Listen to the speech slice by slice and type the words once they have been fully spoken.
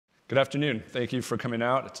Good afternoon. Thank you for coming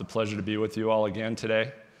out. It's a pleasure to be with you all again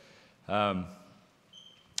today. I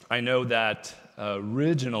know that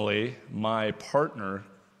originally my partner,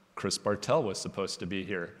 Chris Bartell, was supposed to be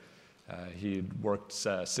here. He worked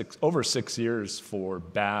over 6 years for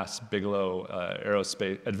BASS, Bigelow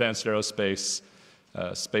Advanced Aerospace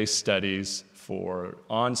Space Studies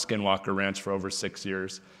on Skinwalker Ranch for over 6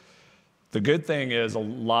 years. The good thing is a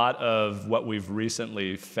lot of what we've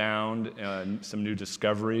recently found and some new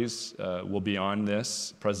discoveries will be on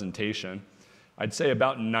this presentation. I'd say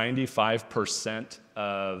about 95%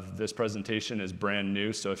 of this presentation is brand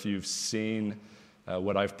new, so if you've seen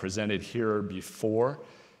what I've presented here before,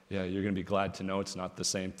 yeah, you're going to be glad to know it's not the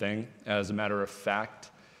same thing. As a matter of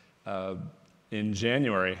fact, in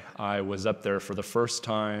January, I was up there for the first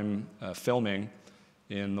time filming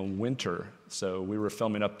in the winter. So we were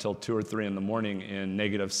filming up till 2 or 3 in the morning in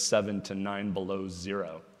 -7 to 9 below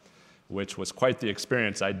zero, which was quite the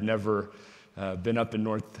experience. I'd never been up in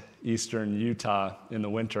Northeastern Utah in the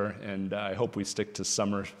winter, and I hope we stick to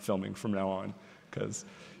summer filming from now on, because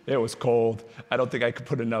it was cold. I don't think I could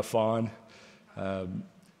put enough on.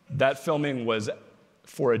 That filming was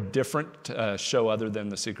for a different show other than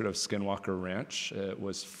The Secret of Skinwalker Ranch. It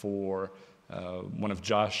was for one of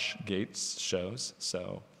Josh Gates' shows,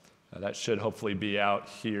 so that should hopefully be out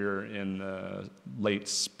here in the late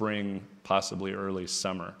spring, possibly early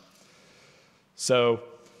summer. So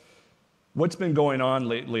what's been going on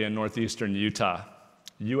lately in northeastern Utah?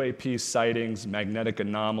 UAP sightings, magnetic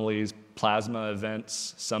anomalies, plasma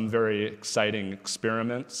events, some very exciting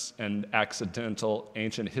experiments, and accidental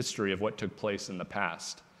ancient history of what took place in the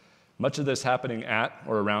past. Much of this happening at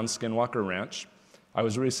or around Skinwalker Ranch. I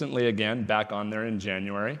was recently, again, back on there in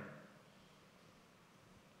January.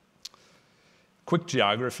 Quick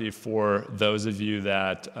geography for those of you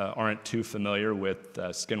that aren't too familiar with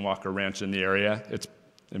Skinwalker Ranch in the area. It's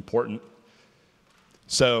important.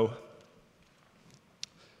 So,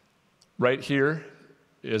 right here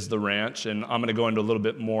is the ranch, and I'm going to go into a little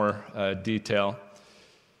bit more detail.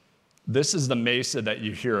 This is the mesa that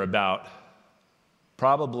you hear about,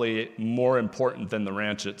 probably more important than the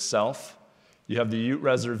ranch itself. You have the Ute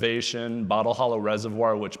Reservation, Bottle Hollow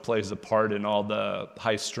Reservoir, which plays a part in all the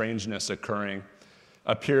high strangeness occurring.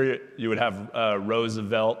 Up here, you would have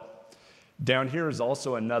Roosevelt. Down here is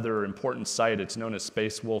also another important site. It's known as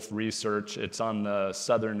Space Wolf Research. It's on the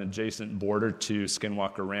southern adjacent border to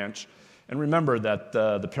Skinwalker Ranch. And remember that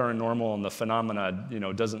the paranormal and the phenomena,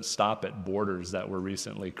 doesn't stop at borders that were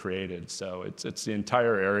recently created. So it's the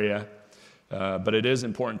entire area. But it is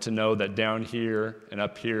important to know that down here and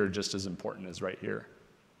up here just as important as right here.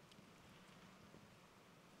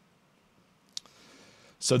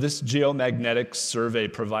 So this geomagnetic survey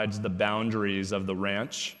provides the boundaries of the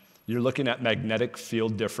ranch. You're looking at magnetic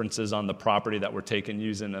field differences on the property that were taken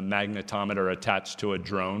using a magnetometer attached to a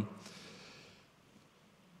drone.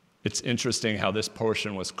 It's interesting how this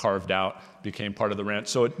portion was carved out, became part of the ranch.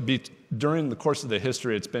 So during the course of the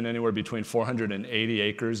history, it's been anywhere between 480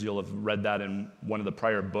 acres. You'll have read that in one of the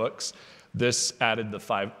prior books. This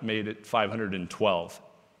made it 512.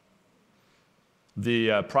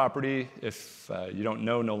 The property, if you don't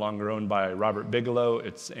know, no longer owned by Robert Bigelow.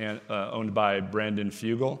 It's owned by Brandon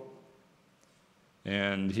Fugel,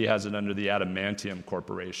 and he has it under the Adamantium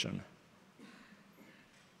Corporation.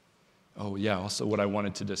 Oh yeah, also what I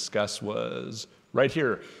wanted to discuss was right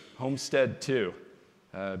here, Homestead 2.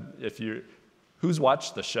 Who's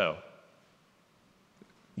watched the show?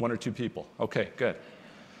 1 or 2 people. Okay, good.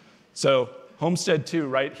 So Homestead 2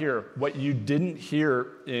 right here, what you didn't hear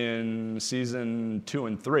in season 2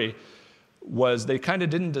 and 3 was they kind of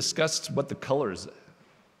didn't discuss what the colors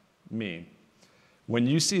mean. When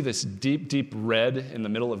you see this deep, deep red in the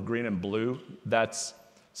middle of green and blue, that's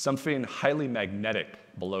something highly magnetic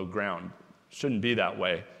below ground. Shouldn't be that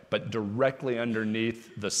way, but directly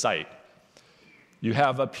underneath the site. You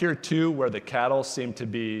have up here too where the cattle seem to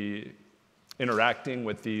be interacting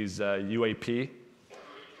with these UAP.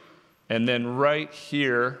 And then right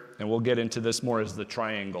here, and we'll get into this more, is the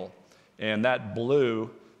triangle. And that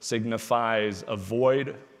blue signifies a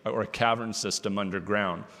void or a cavern system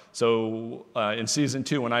underground. So in season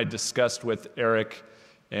 2, when I discussed with Eric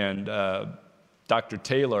and Dr.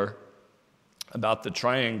 Taylor about the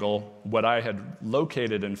triangle, what I had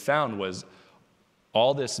located and found was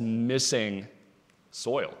all this missing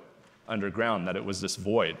soil underground, that it was this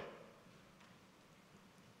void.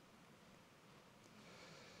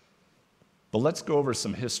 But let's go over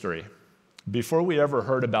some history. Before we ever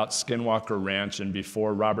heard about Skinwalker Ranch and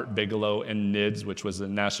before Robert Bigelow and NIDS, which was the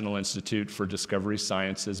National Institute for Discovery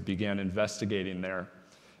Sciences, began investigating there,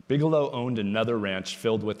 Bigelow owned another ranch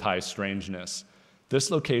filled with high strangeness. This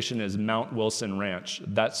location is Mount Wilson Ranch.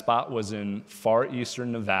 That spot was in far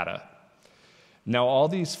eastern Nevada. Now, all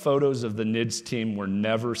these photos of the NIDS team were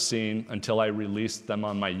never seen until I released them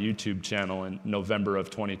on my YouTube channel in November of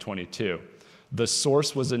 2022. The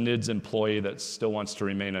source was a NIDS employee that still wants to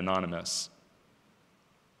remain anonymous.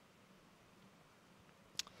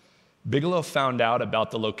 Bigelow found out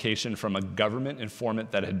about the location from a government informant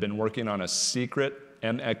that had been working on a secret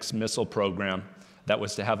MX missile program that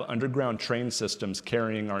was to have underground train systems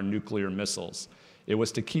carrying our nuclear missiles. It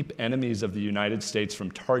was to keep enemies of the United States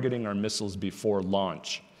from targeting our missiles before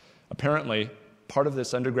launch. Apparently, part of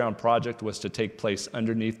this underground project was to take place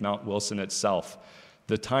underneath Mount Wilson itself.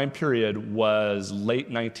 The time period was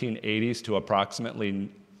late 1980s to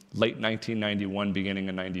approximately late 1991, beginning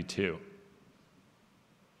in 92.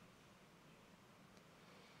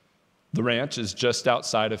 The ranch is just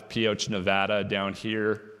outside of Pioche, Nevada, down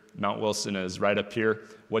here. Mount Wilson is right up here.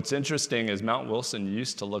 What's interesting is Mount Wilson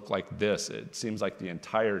used to look like this. It seems like the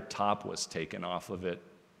entire top was taken off of it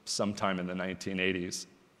sometime in the 1980s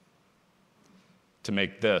to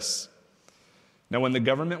make this. Now, when the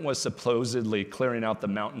government was supposedly clearing out the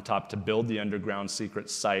mountaintop to build the underground secret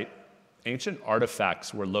site, ancient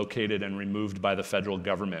artifacts were located and removed by the federal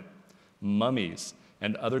government. Mummies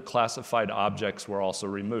and other classified objects were also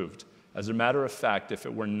removed. As a matter of fact, if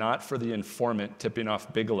it were not for the informant tipping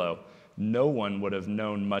off Bigelow, no one would have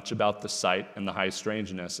known much about the site and the high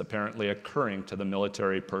strangeness apparently occurring to the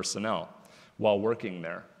military personnel while working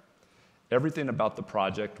there. Everything about the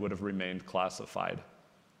project would have remained classified.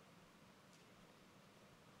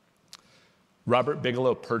 Robert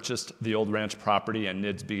Bigelow purchased the old ranch property and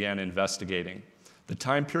NIDS began investigating. The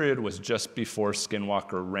time period was just before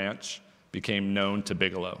Skinwalker Ranch became known to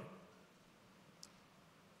Bigelow.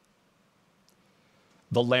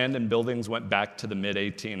 The land and buildings went back to the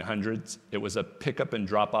mid-1800s. It was a pickup and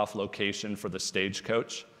drop-off location for the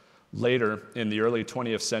stagecoach. Later, in the early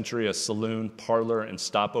 20th century, a saloon, parlor, and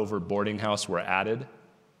stopover boarding house were added.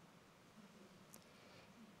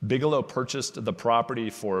 Bigelow purchased the property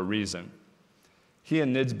for a reason. He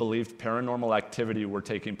and NIDS believed paranormal activity were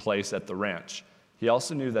taking place at the ranch. He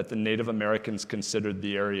also knew that the Native Americans considered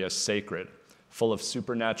the area sacred, full of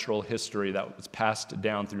supernatural history that was passed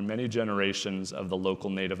down through many generations of the local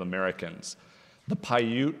Native Americans. The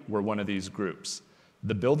Paiute were one of these groups.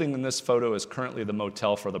 The building in this photo is currently the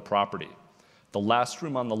motel for the property. The last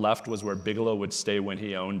room on the left was where Bigelow would stay when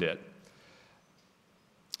he owned it.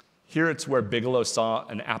 Here it's where Bigelow saw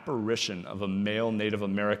an apparition of a male Native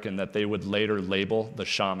American that they would later label the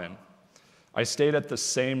shaman. I stayed at the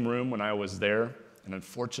same room when I was there, and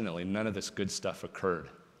unfortunately, none of this good stuff occurred.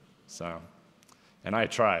 And I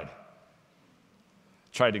tried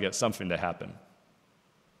to get something to happen.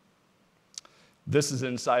 This is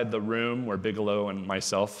inside the room where Bigelow and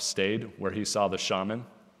myself stayed, where he saw the shaman.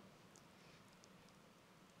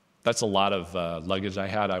 That's a lot of luggage I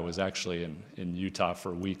had. I was actually in Utah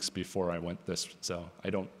for weeks before I went this, so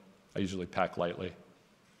I usually pack lightly.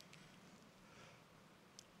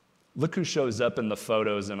 Look who shows up in the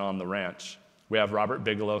photos and on the ranch. We have Robert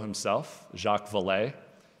Bigelow himself, Jacques Vallée,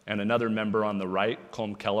 and another member on the right,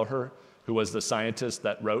 Colm Kelleher, who was the scientist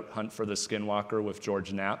that wrote Hunt for the Skinwalker with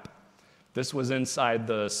George Knapp. This was inside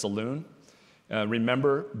the saloon.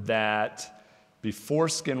 Remember that before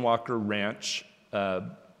Skinwalker Ranch,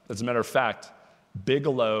 as a matter of fact,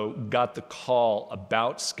 Bigelow got the call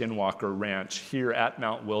about Skinwalker Ranch here at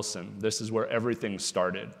Mount Wilson. This is where everything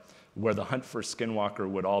started, where the hunt for Skinwalker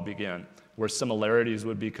would all begin, where similarities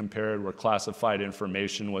would be compared, where classified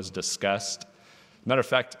information was discussed. Matter of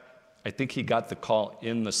fact, I think he got the call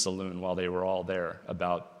in the saloon while they were all there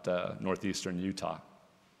about Northeastern Utah.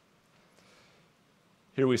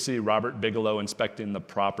 Here we see Robert Bigelow inspecting the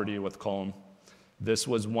property with Colm. This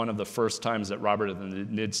was one of the first times that Robert and the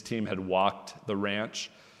NIDS team had walked the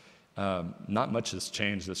ranch. Not much has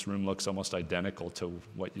changed. This room looks almost identical to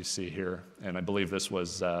what you see here, and I believe this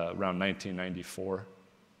was around 1994.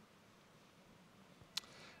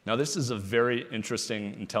 Now, this is a very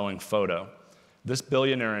interesting and telling photo. This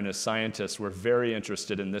billionaire and his scientists were very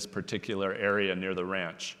interested in this particular area near the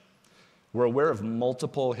ranch. We're aware of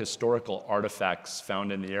multiple historical artifacts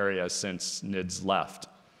found in the area since NIDS left.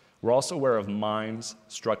 We're also aware of mines,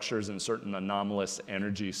 structures, and certain anomalous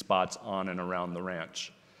energy spots on and around the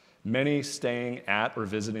ranch. Many staying at or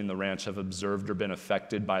visiting the ranch have observed or been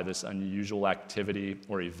affected by this unusual activity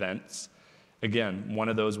or events. Again, one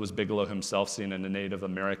of those was Bigelow himself seeing a Native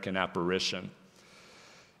American apparition.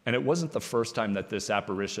 And it wasn't the first time that this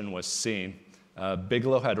apparition was seen.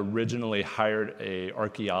 Bigelow had originally hired an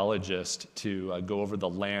archaeologist to go over the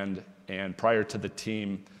land, and prior to the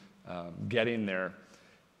team getting there,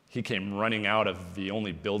 he came running out of the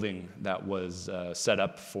only building that was set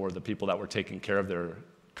up for the people that were taking care of their,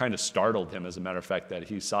 kind of startled him, as a matter of fact, that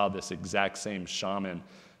he saw this exact same shaman.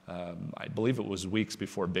 I believe it was weeks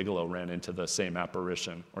before Bigelow ran into the same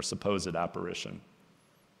apparition, or supposed apparition.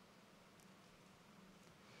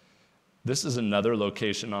 This is another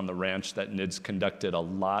location on the ranch that NIDS conducted a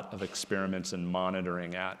lot of experiments and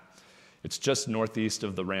monitoring at. It's just northeast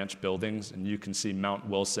of the ranch buildings, and you can see Mount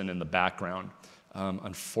Wilson in the background.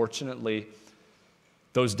 Unfortunately,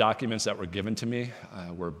 those documents that were given to me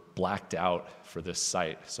were blacked out for this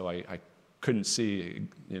site, so I couldn't see,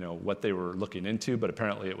 what they were looking into, but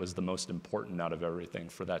apparently it was the most important out of everything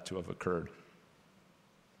for that to have occurred.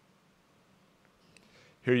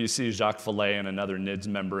 Here you see Jacques Fillet and another NIDS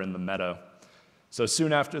member in the meadow. So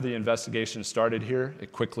soon after the investigation started here,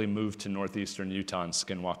 it quickly moved to Northeastern Utah and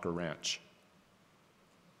Skinwalker Ranch.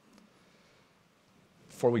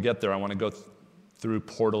 Before we get there, I want to go through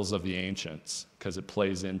Portals of the Ancients, because it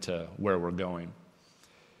plays into where we're going.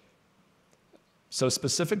 So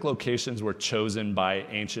specific locations were chosen by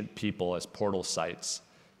ancient people as portal sites.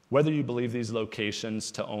 Whether you believe these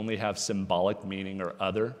locations to only have symbolic meaning or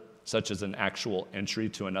other, such as an actual entry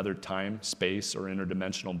to another time, space, or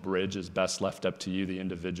interdimensional bridge, is best left up to you, the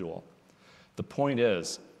individual. The point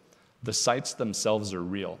is, the sites themselves are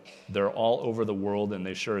real. They're all over the world, and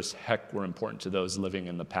they sure as heck were important to those living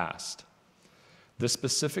in the past. This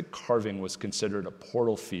specific carving was considered a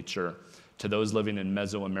portal feature to those living in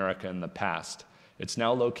Mesoamerica in the past. It's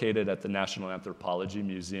now located at the National Anthropology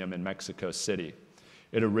Museum in Mexico City.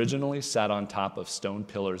 It originally sat on top of stone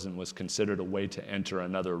pillars and was considered a way to enter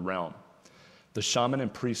another realm. The shaman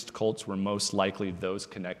and priest cults were most likely those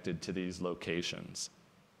connected to these locations.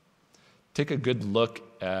 Take a good look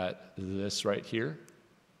at this right here.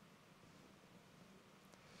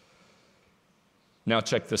 Now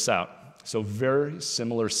check this out. So very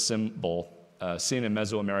similar symbol seen in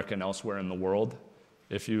Mesoamerica and elsewhere in the world.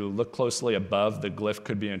 If you look closely above, the glyph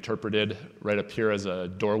could be interpreted right up here as a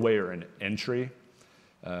doorway or an entry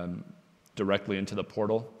directly into the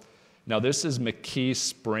portal. Now this is McKee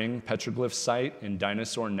Spring petroglyph site in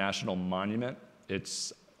Dinosaur National Monument.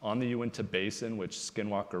 It's on the Uinta Basin, which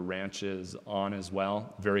Skinwalker Ranch is on as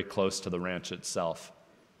well, very close to the ranch itself.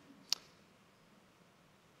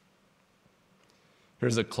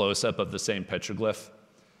 Here's a close-up of the same petroglyph.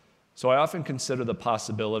 So I often consider the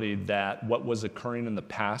possibility that what was occurring in the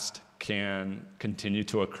past can continue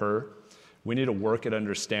to occur. We need to work at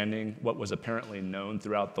understanding what was apparently known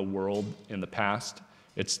throughout the world in the past.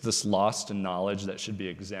 It's this lost knowledge that should be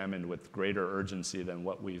examined with greater urgency than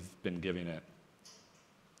what we've been giving it.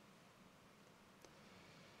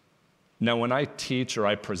 Now, when I teach or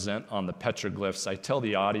I present on the petroglyphs, I tell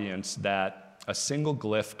the audience that a single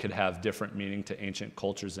glyph could have different meaning to ancient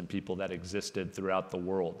cultures and people that existed throughout the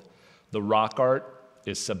world. The rock art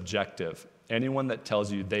is subjective. Anyone that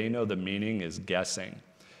tells you they know the meaning is guessing.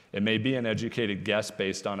 It may be an educated guess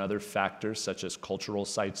based on other factors, such as cultural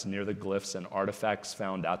sites near the glyphs and artifacts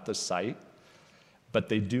found at the site, but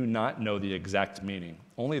they do not know the exact meaning.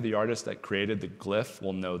 Only the artist that created the glyph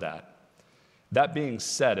will know that. That being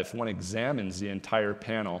said, if one examines the entire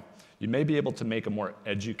panel, you may be able to make a more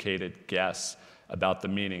educated guess about the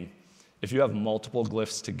meaning. If you have multiple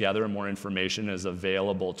glyphs together, more information is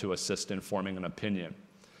available to assist in forming an opinion.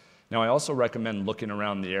 Now, I also recommend looking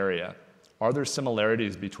around the area. Are there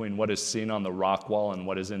similarities between what is seen on the rock wall and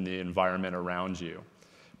what is in the environment around you?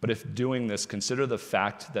 But if doing this, consider the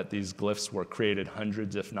fact that these glyphs were created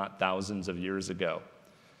hundreds, if not thousands of years ago.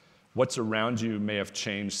 What's around you may have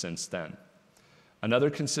changed since then.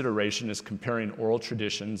 Another consideration is comparing oral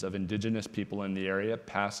traditions of indigenous people in the area,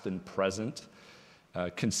 past and present,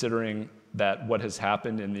 considering that what has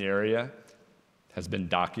happened in the area has been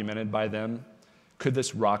documented by them. Could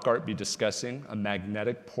this rock art be discussing a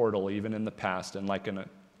magnetic portal even in the past, and like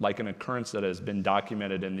an occurrence that has been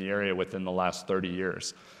documented in the area within the last 30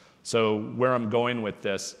 years? So where I'm going with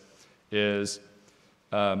this is,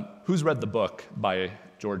 who's read the book by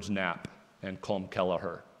George Knapp and Colm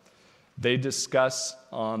Kelleher? They discuss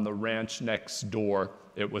on the ranch next door,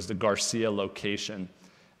 it was the Garcia location,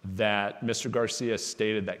 that Mr. Garcia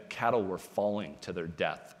stated that cattle were falling to their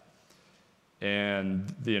death.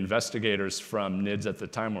 And the investigators from NIDS at the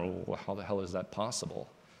time were, well, how the hell is that possible?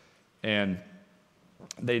 And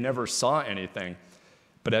they never saw anything.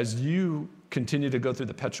 But as you continue to go through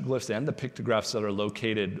the petroglyphs and the pictographs that are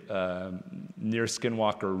located near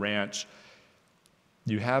Skinwalker Ranch,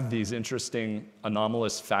 you have these interesting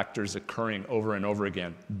anomalous factors occurring over and over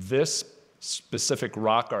again. This specific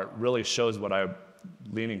rock art really shows what I'm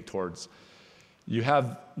leaning towards. You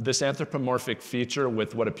have this anthropomorphic feature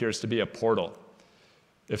with what appears to be a portal.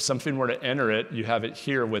 If something were to enter it, you have it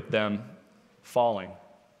here with them falling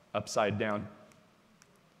upside down,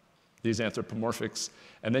 these anthropomorphics.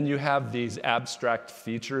 And then you have these abstract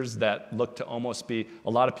features that look to almost be, a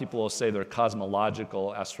lot of people will say they're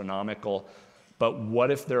cosmological, astronomical, but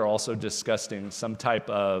what if they're also discussing some type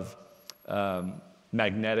of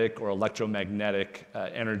magnetic or electromagnetic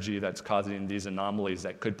energy that's causing these anomalies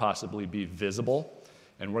that could possibly be visible?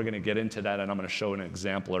 And we're going to get into that, and I'm going to show an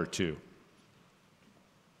example or two.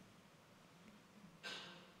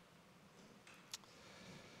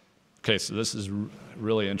 Okay, so this is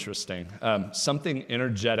really interesting. Something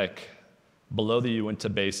energetic below the Uinta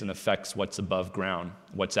Basin affects what's above ground,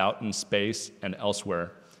 what's out in space and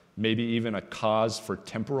elsewhere, maybe even a cause for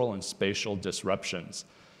temporal and spatial disruptions.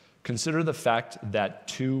 Consider the fact that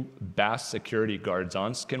 2 bass security guards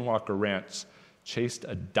on Skinwalker Ranch chased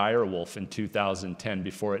a dire wolf in 2010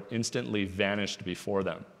 before it instantly vanished before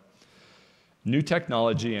them. New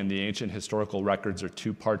technology and the ancient historical records are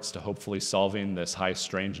 2 parts to hopefully solving this high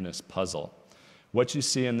strangeness puzzle. What you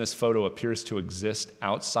see in this photo appears to exist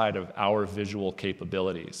outside of our visual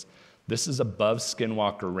capabilities. This is above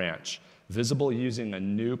Skinwalker Ranch, visible using a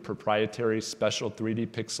new proprietary special 3D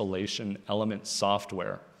pixelation element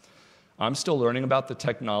software. I'm still learning about the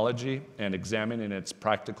technology and examining its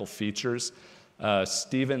practical features.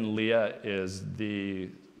 Stephen Leah is the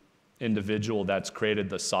individual that's created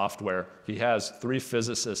the software. He has 3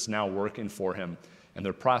 physicists now working for him, and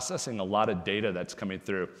they're processing a lot of data that's coming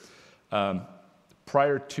through.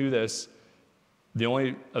 Prior to this, the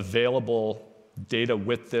only available data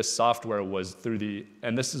with this software was through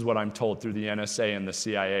and this is what I'm told, through the NSA and the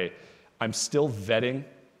CIA. I'm still vetting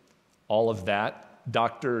all of that.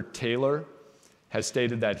 Dr. Taylor has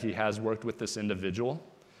stated that he has worked with this individual,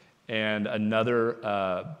 and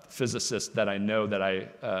another physicist that I know that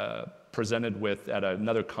I presented with at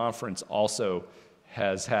another conference also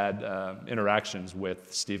has had interactions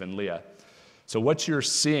with Stephen Leah. So what you're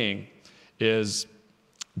seeing is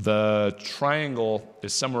the triangle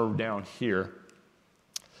is somewhere down here.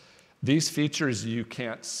 These features you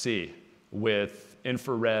can't see with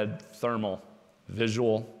infrared, thermal,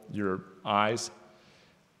 visual, your eyes,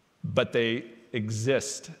 but they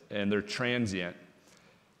exist and they're transient,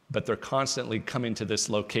 but they're constantly coming to this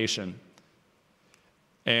location.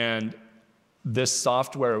 And this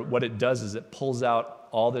software, what it does is it pulls out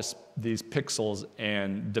all these pixels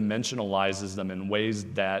and dimensionalizes them in ways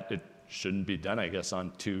that it shouldn't be done, I guess,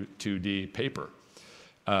 on 2D paper.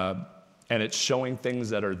 And it's showing things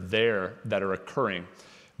that are there that are occurring.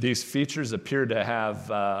 These features appear to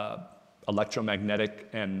have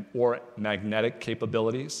electromagnetic or magnetic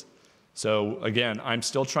capabilities. So again, I'm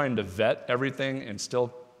still trying to vet everything and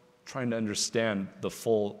still trying to understand the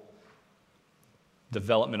full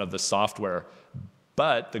development of the software.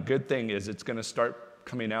 But the good thing is it's going to start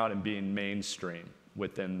coming out and being mainstream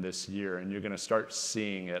within this year, and you're going to start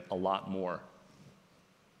seeing it a lot more.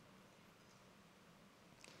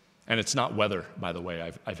 And it's not weather, by the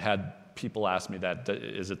way. I've had people ask me that,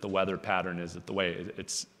 is it the weather pattern? Is it the way?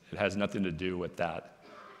 It has nothing to do with that.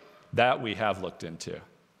 That we have looked into.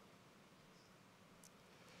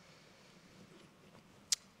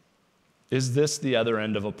 Is this the other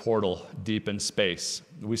end of a portal deep in space?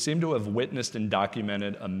 We seem to have witnessed and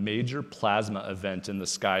documented a major plasma event in the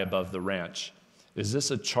sky above the ranch. Is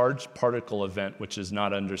this a charged particle event which is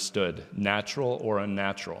not understood, natural or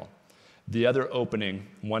unnatural? The other opening,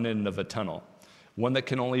 one end of a tunnel, one that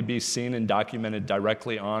can only be seen and documented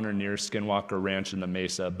directly on or near Skinwalker Ranch and the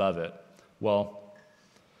mesa above it. Well,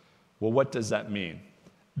 what does that mean?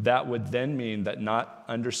 That would then mean that not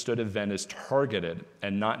understood event is targeted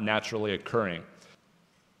and not naturally occurring.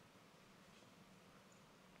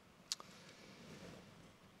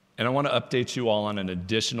 And I want to update you all on an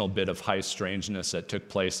additional bit of high strangeness that took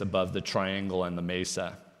place above the triangle and the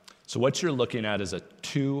mesa. So what you're looking at is a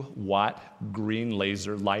 2-watt green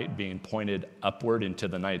laser light being pointed upward into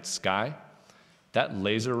the night sky. That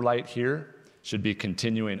laser light here should be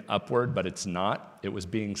continuing upward, but it's not. It was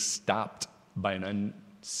being stopped by an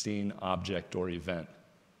unseen object or event.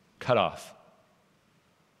 Cut off.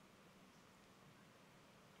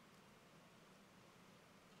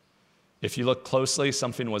 If you look closely,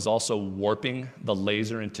 something was also warping the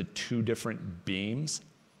laser into 2 different beams.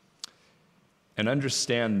 And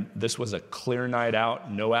understand this was a clear night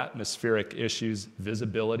out, no atmospheric issues,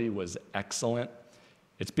 visibility was excellent.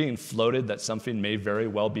 It's being floated that something may very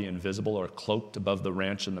well be invisible or cloaked above the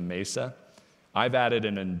ranch and the mesa. I've added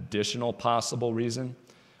an additional possible reason.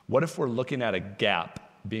 What if we're looking at a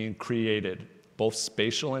gap being created, both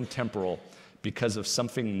spatial and temporal, because of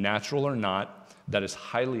something natural or not, that is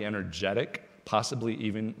highly energetic, possibly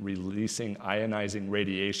even releasing ionizing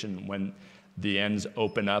radiation when the ends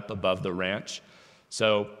open up above the ranch.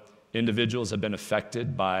 So individuals have been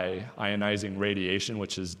affected by ionizing radiation,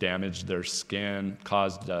 which has damaged their skin,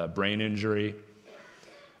 caused brain injury.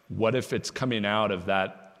 What if it's coming out of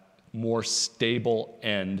that more stable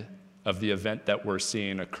end of the event that we're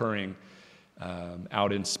seeing occurring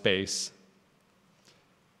out in space?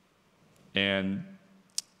 And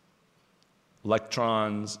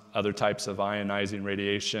electrons, other types of ionizing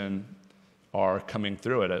radiation are coming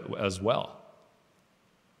through it as well.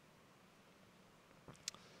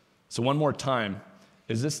 So one more time,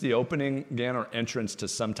 is this the opening again or entrance to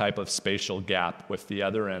some type of spatial gap with the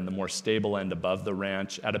other end, the more stable end above the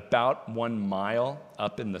ranch at about 1 mile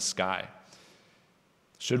up in the sky?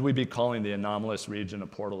 Should we be calling the anomalous region a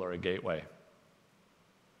portal or a gateway?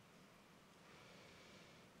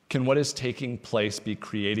 Can what is taking place be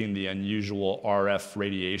creating the unusual RF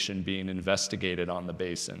radiation being investigated on the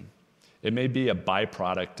basin? It may be a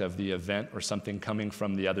byproduct of the event or something coming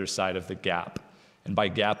from the other side of the gap. And by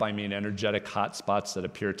gap, I mean energetic hotspots that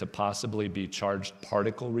appear to possibly be charged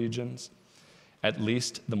particle regions, at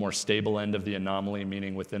least the more stable end of the anomaly,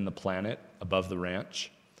 meaning within the planet, above the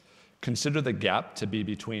ranch. Consider the gap to be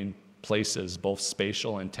between places, both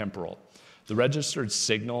spatial and temporal. The registered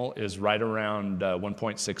signal is right around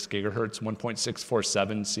 1.6 gigahertz.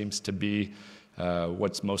 1.647 seems to be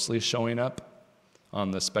what's mostly showing up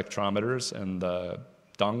on the spectrometers and the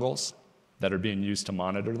dongles that are being used to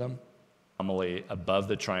monitor them. Anomaly above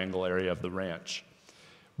the triangle area of the ranch.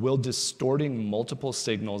 Will distorting multiple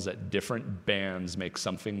signals at different bands make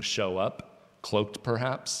something show up, cloaked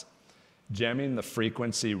perhaps? Jamming the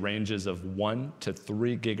frequency ranges of 1 to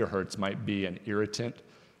 3 gigahertz might be an irritant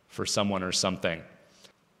for someone or something.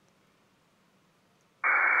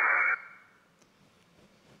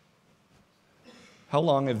 How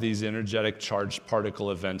long have these energetic charged particle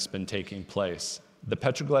events been taking place? The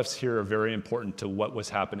petroglyphs here are very important to what was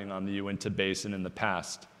happening on the Uinta Basin in the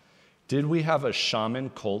past. Did we have a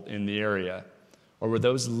shaman cult in the area, or were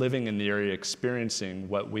those living in the area experiencing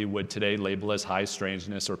what we would today label as high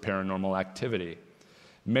strangeness or paranormal activity?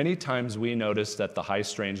 Many times we notice that the high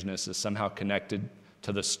strangeness is somehow connected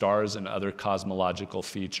to the stars and other cosmological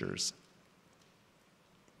features.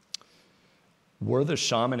 Were the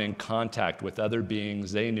shaman in contact with other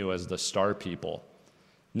beings they knew as the star people?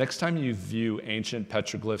 Next time you view ancient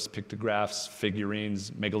petroglyphs, pictographs,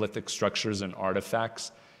 figurines, megalithic structures, and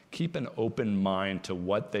artifacts, keep an open mind to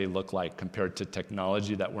what they look like compared to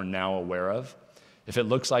technology that we're now aware of. If it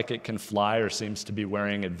looks like it can fly or seems to be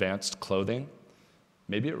wearing advanced clothing,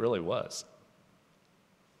 maybe it really was.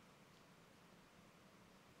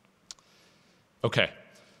 Okay,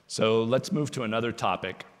 so let's move to another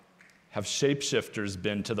topic. Have shapeshifters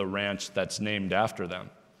been to the ranch that's named after them?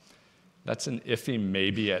 That's an iffy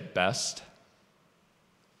maybe at best.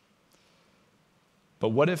 But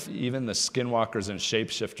what if even the skinwalkers and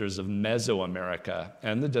shapeshifters of Mesoamerica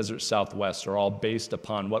and the desert Southwest are all based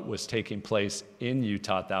upon what was taking place in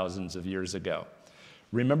Utah thousands of years ago?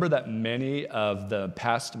 Remember that many of the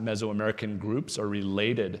past Mesoamerican groups are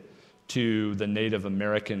related to the Native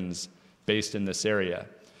Americans based in this area.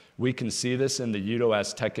 We can see this in the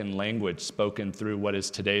Uto-Aztecan language spoken through what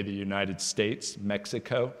is today the United States,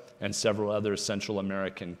 Mexico, and several other Central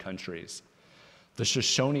American countries. The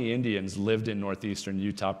Shoshone Indians lived in northeastern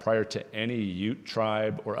Utah prior to any Ute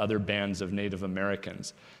tribe or other bands of Native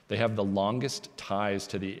Americans. They have the longest ties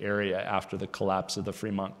to the area after the collapse of the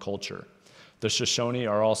Fremont culture. The Shoshone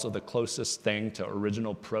are also the closest thing to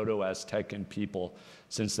original Proto-Aztecan people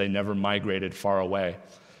since they never migrated far away.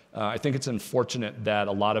 I think it's unfortunate that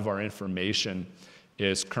a lot of our information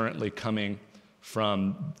is currently coming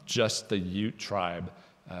from just the Ute tribe.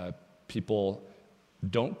 People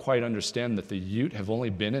don't quite understand that the Ute have only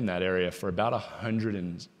been in that area for about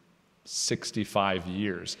 165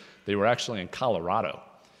 years. They were actually in Colorado.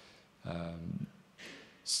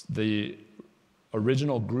 The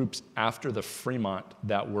original groups after the Fremont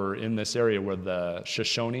that were in this area were the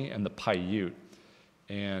Shoshone and the Paiute.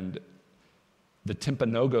 And the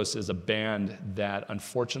Timpanogos is a band that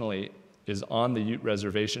unfortunately is on the Ute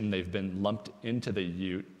reservation. They've been lumped into the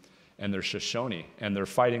Ute, and they're Shoshone. And they're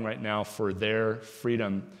fighting right now for their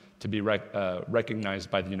freedom to be recognized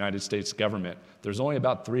by the United States government. There's only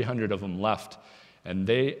about 300 of them left, and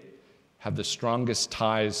they have the strongest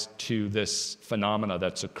ties to this phenomena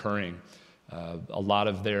that's occurring. A lot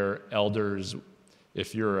of their elders,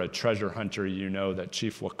 if you're a treasure hunter, you know that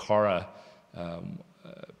Chief Wakara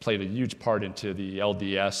played a huge part into the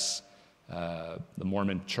LDS, the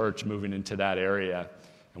Mormon church moving into that area,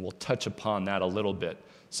 and we'll touch upon that a little bit.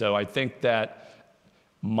 So I think that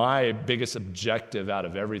my biggest objective out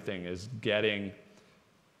of everything is getting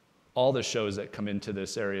all the shows that come into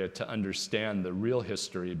this area to understand the real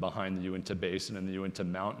history behind the Uinta Basin and the Uinta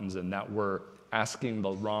Mountains, and that we're asking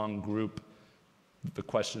the wrong group the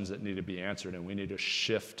questions that need to be answered, and we need to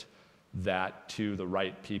shift that to the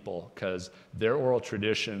right people, because their oral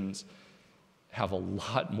traditions have a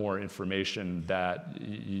lot more information that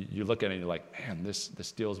you look at it and you're like, man, this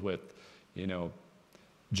deals with,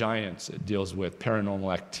 giants, it deals with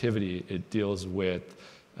paranormal activity, it deals with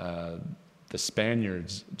the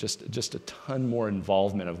Spaniards, just a ton more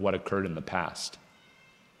involvement of what occurred in the past.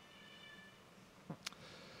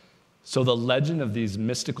 So the legend of these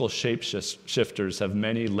mystical shapeshifters have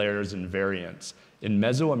many layers and variants. In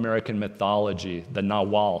Mesoamerican mythology, the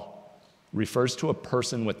Nahual refers to a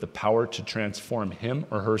person with the power to transform him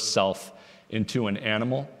or herself into an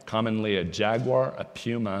animal, commonly a jaguar, a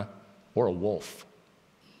puma, or a wolf.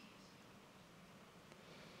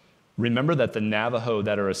 Remember that the Navajo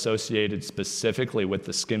that are associated specifically with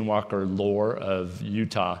the Skinwalker lore of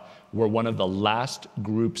Utah were one of the last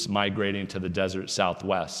groups migrating to the desert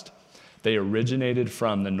Southwest. They originated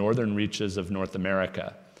from the northern reaches of North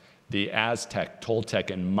America. The Aztec,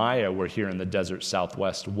 Toltec, and Maya were here in the desert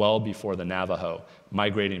Southwest well before the Navajo,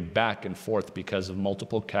 migrating back and forth because of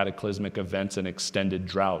multiple cataclysmic events and extended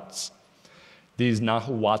droughts. These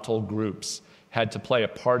Nahuatl groups had to play a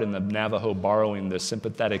part in the Navajo borrowing the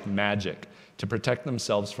sympathetic magic to protect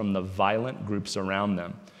themselves from the violent groups around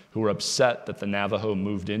them, who were upset that the Navajo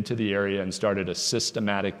moved into the area and started a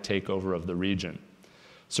systematic takeover of the region.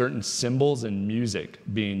 Certain symbols and music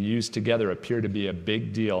being used together appear to be a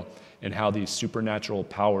big deal in how these supernatural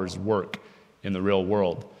powers work in the real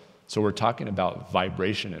world. So we're talking about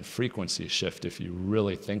vibration and frequency shift if you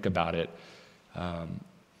really think about it.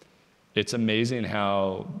 It's amazing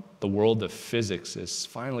how the world of physics is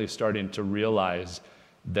finally starting to realize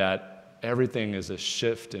that everything is a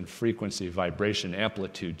shift in frequency, vibration,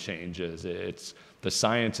 amplitude changes. The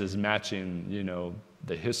science is matching,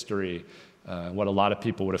 the history, what a lot of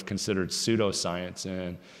people would have considered pseudoscience.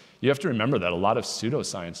 And you have to remember that a lot of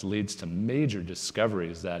pseudoscience leads to major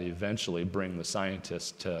discoveries that eventually bring the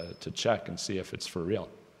scientists to check and see if it's for real.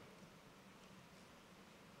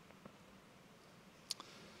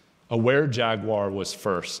 A were-jaguar was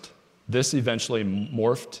first. This eventually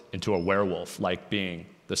morphed into a werewolf-like being,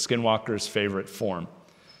 the skinwalker's favorite form.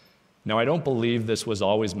 Now, I don't believe this was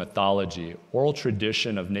always mythology. Oral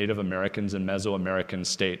tradition of Native Americans and Mesoamericans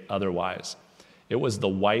state otherwise. It was the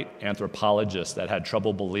white anthropologists that had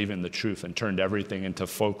trouble believing the truth and turned everything into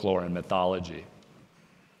folklore and mythology.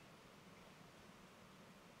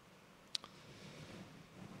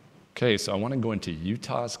 Okay, so I want to go into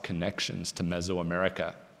Utah's connections to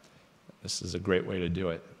Mesoamerica. This is a great way to do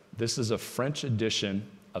it. This is a French edition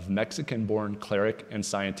of Mexican-born cleric and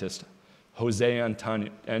scientist José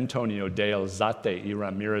Antonio de Alzate y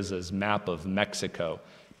Ramirez's map of Mexico,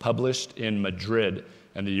 published in Madrid,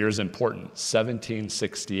 and the year's important,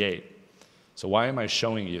 1768. So why am I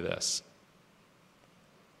showing you this?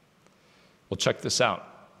 Well, check this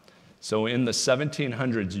out. So in the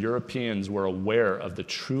 1700s, Europeans were aware of the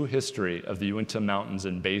true history of the Uinta Mountains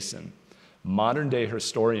and Basin. Modern-day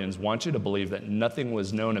historians want you to believe that nothing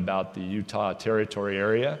was known about the Utah Territory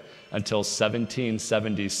area until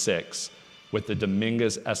 1776 with the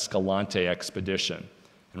Dominguez Escalante expedition.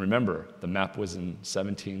 And remember, the map was in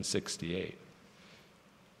 1768.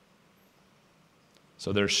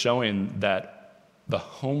 So they're showing that the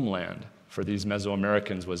homeland for these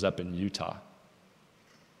Mesoamericans was up in Utah.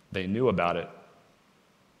 They knew about it.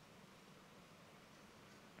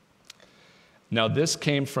 Now, this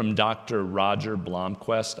came from Dr. Roger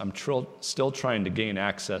Blomquist. I'm still trying to gain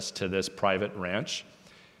access to this private ranch.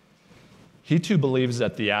 He too believes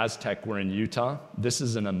that the Aztec were in Utah. This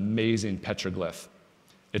is an amazing petroglyph.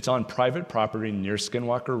 It's on private property near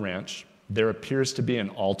Skinwalker Ranch. There appears to be an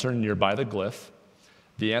altar nearby the glyph.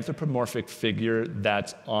 The anthropomorphic figure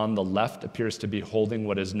that's on the left appears to be holding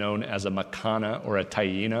what is known as a macana or a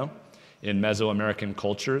taino in Mesoamerican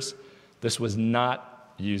cultures. This was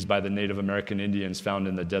not used by the Native American Indians found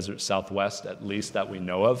in the desert Southwest, at least that we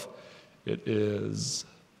know of. It is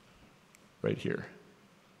right here.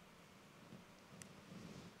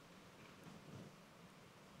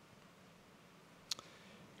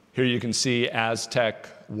 Here you can see Aztec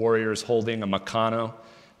warriors holding a macano.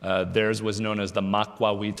 Theirs was known as the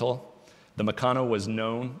macuahuitl. The macano was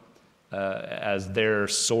known as their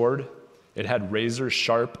sword. It had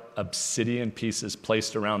razor-sharp obsidian pieces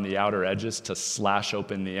placed around the outer edges to slash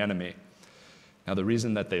open the enemy. Now, the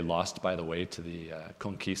reason that they lost, by the way, to the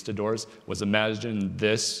conquistadors was, imagine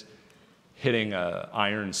this hitting an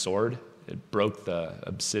iron sword. it broke the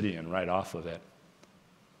obsidian right off of it.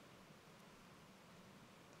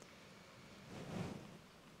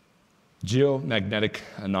 Geomagnetic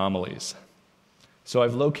anomalies. So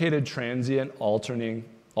I've located transient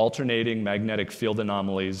alternating magnetic field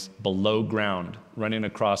anomalies below ground running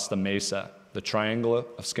across the mesa, the triangle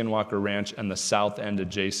of Skinwalker Ranch, and the south end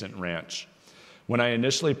adjacent ranch. When I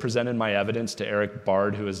initially presented my evidence to Eric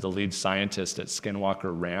Bard, who is the lead scientist at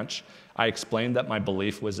Skinwalker Ranch, I explained that my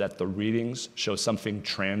belief was that the readings show something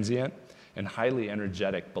transient and highly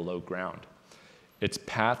energetic below ground. Its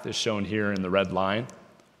path is shown here in the red line,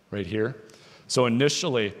 right here. So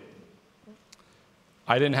initially,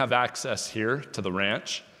 I didn't have access here to the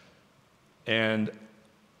ranch, and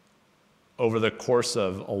over the course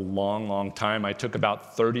of a long, long time, I took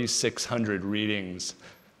about 3,600 readings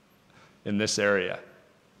in this area.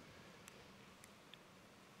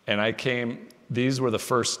 And these were the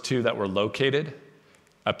first two that were located.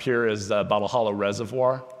 Up here is the Bottle Hollow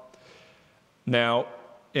Reservoir. Now,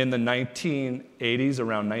 in the 1980s,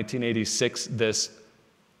 around 1986, this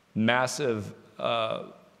massive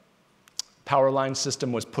power line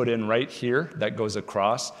system was put in right here that goes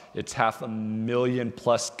across. It's 500,000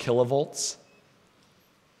 plus kilovolts.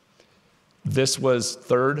 This was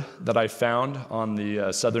third that I found on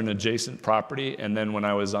the southern adjacent property, and then when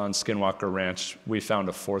I was on Skinwalker Ranch, we found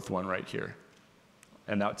a fourth one right here,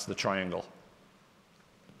 and that's the triangle.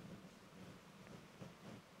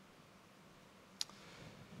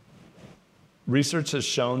 Research has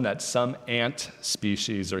shown that some ant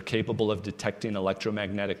species are capable of detecting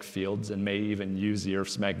electromagnetic fields and may even use the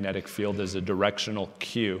Earth's magnetic field as a directional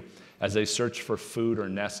cue as they search for food or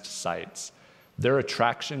nest sites. Their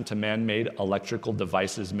attraction to man-made electrical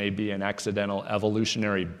devices may be an accidental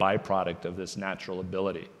evolutionary byproduct of this natural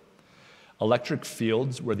ability. Electric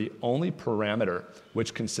fields were the only parameter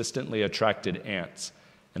which consistently attracted ants,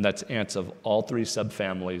 and that's ants of all three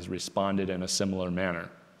subfamilies responded in a similar manner.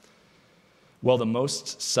 Well, the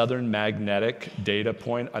most southern magnetic data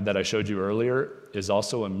point that I showed you earlier is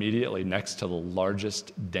also immediately next to the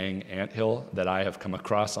largest dang anthill that I have come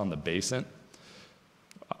across on the basin.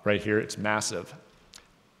 Right here, it's massive.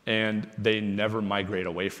 And they never migrate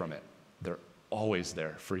away from it. They're always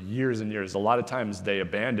there for years and years. A lot of times they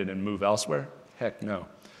abandon and move elsewhere. Heck no.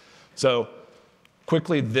 So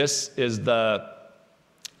quickly, this is the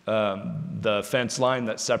fence line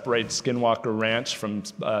that separates Skinwalker Ranch from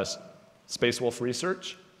Space Wolf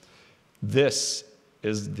Research. This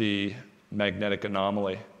is the magnetic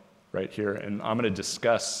anomaly right here, and I'm going to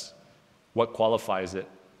discuss what qualifies it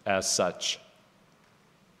as such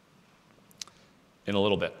in a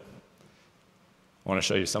little bit. I want to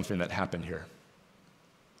show you something that happened here.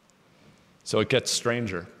 So it gets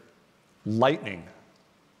stranger. Lightning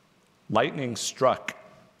struck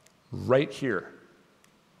right here.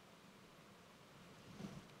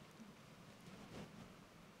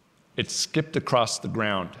 It skipped across the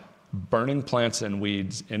ground, burning plants and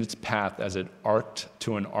weeds in its path as it arced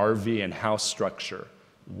to an RV and house structure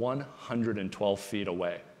 112 feet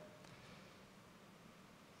away.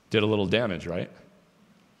 Did a little damage, right?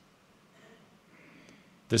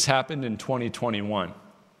 This happened in 2021.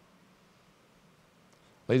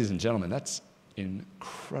 Ladies and gentlemen, that's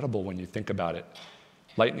incredible when you think about it.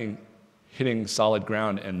 Lightning hitting solid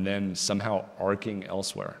ground and then somehow arcing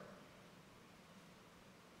elsewhere.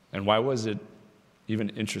 And why was it even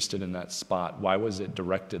interested in that spot? Why was it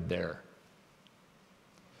directed there?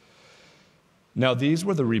 Now, these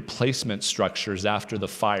were the replacement structures after the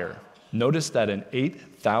fire. Notice that an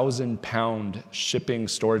 8,000-pound shipping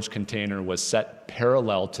storage container was set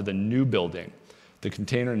parallel to the new building. The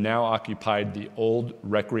container now occupied the old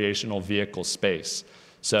recreational vehicle space.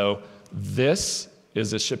 So this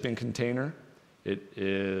is a shipping container. It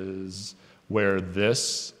is where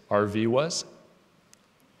this RV was.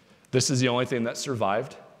 This is the only thing that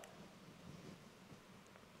survived.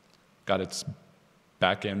 Got its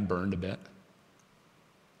back end burned a bit.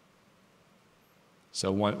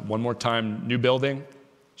 So one more time, new building,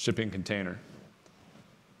 shipping container.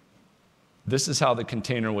 This is how the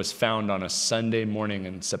container was found on a Sunday morning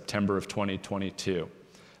in September of 2022.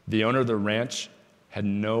 The owner of the ranch had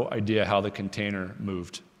no idea how the container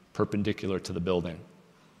moved perpendicular to the building.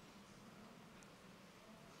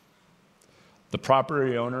 The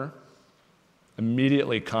property owner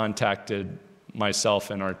immediately contacted myself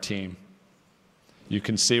and our team. You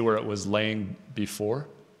can see where it was laying before.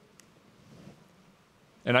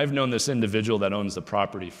 And I've known this individual that owns the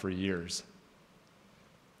property for years.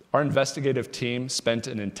 Our investigative team spent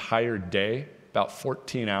an entire day, about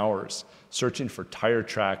 14 hours, searching for tire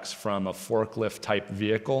tracks from a forklift-type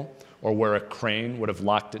vehicle or where a crane would have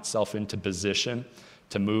locked itself into position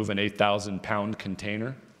to move an 8,000-pound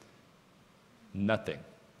container? Nothing.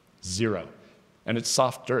 Zero. And it's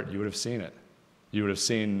soft dirt. You would have seen it. You would have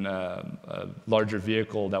seen a larger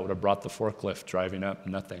vehicle that would have brought the forklift driving up.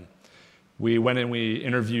 Nothing. We went and we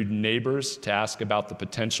interviewed neighbors to ask about the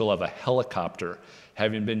potential of a helicopter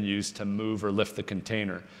having been used to move or lift the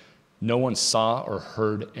container. No one saw or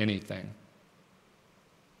heard anything.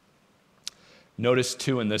 Notice,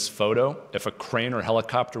 too, in this photo, if a crane or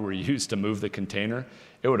helicopter were used to move the container,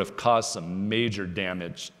 it would have caused some major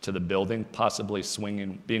damage to the building, possibly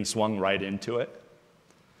being swung right into it.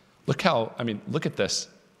 Look at this.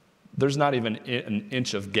 There's not even an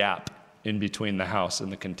inch of gap in between the house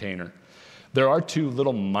and the container. There are two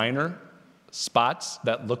little minor spots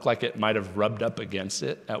that look like it might have rubbed up against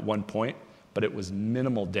it at one point, but it was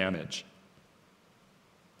minimal damage.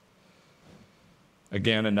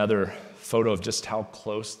 Again, another photo of just how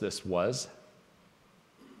close this was.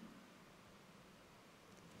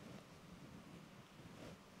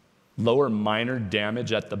 Lower minor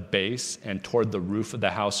damage at the base and toward the roof of the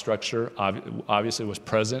house structure obviously was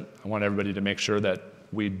present. I want everybody to make sure that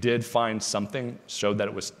we did find something, showed that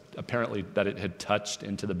it was apparently that it had touched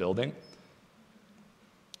into the building.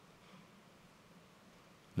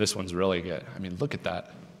 This one's really good. I mean, look at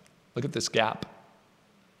that. Look at this gap.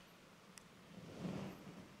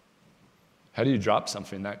 How do you drop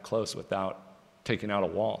something that close without taking out a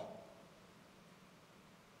wall?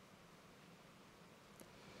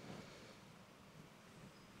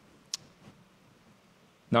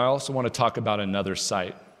 Now, I also want to talk about another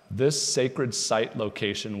site. This sacred site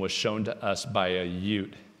location was shown to us by a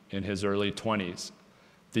Ute in his early 20s.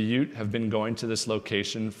 The Ute have been going to this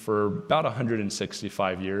location for about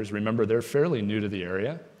 165 years. Remember, they're fairly new to the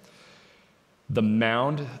area. The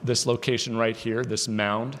mound, this location right here, this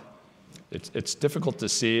mound, it's difficult to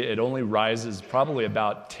see. It only rises probably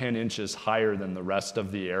about 10 inches higher than the rest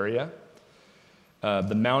of the area.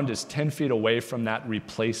 The mound is 10 feet away from that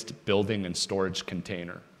replaced building and storage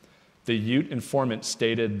container. The Ute informant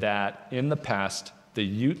stated that in the past, the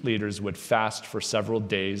Ute leaders would fast for several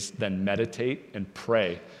days, then meditate and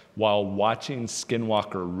pray while watching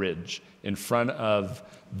Skinwalker Ridge in front of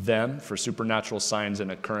them for supernatural signs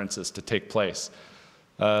and occurrences to take place.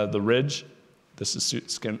 The ridge, this is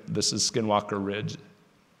Skinwalker Ridge.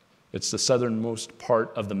 It's the southernmost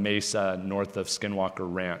part of the mesa north of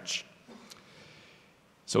Skinwalker Ranch.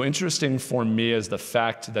 So interesting for me is the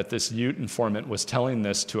fact that this Ute informant was telling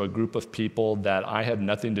this to a group of people that I had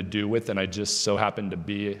nothing to do with, and I just so happened to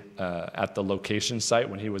be at the location site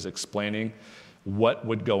when he was explaining what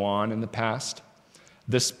would go on in the past.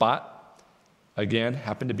 This spot, again,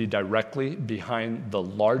 happened to be directly behind the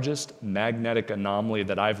largest magnetic anomaly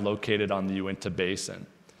that I've located on the Uinta Basin.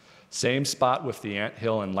 Same spot with the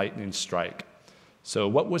anthill and lightning strike. So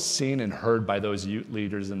what was seen and heard by those Ute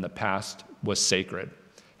leaders in the past was sacred.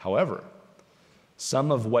 However,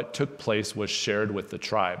 some of what took place was shared with the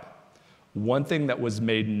tribe. One thing that was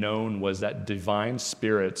made known was that divine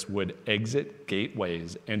spirits would exit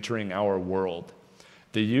gateways entering our world.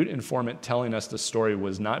 The Ute informant telling us the story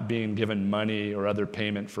was not being given money or other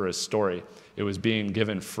payment for his story. It was being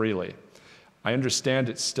given freely. I understand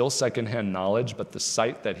it's still secondhand knowledge, but the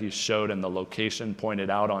site that he showed and the location pointed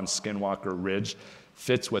out on Skinwalker Ridge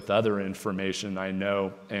fits with other information I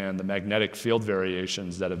know and the magnetic field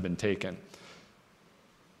variations that have been taken.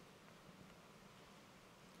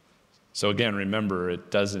 So again, remember, it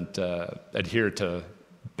doesn't adhere to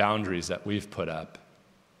boundaries that we've put up.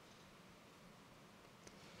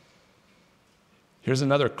 Here's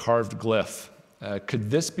another carved glyph. Could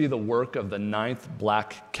this be the work of the 9th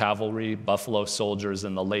Black Cavalry Buffalo soldiers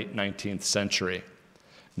in the late 19th century?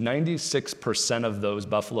 96% of those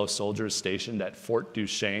Buffalo soldiers stationed at Fort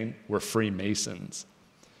Duchesne were Freemasons.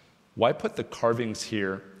 Why put the carvings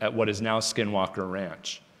here at what is now Skinwalker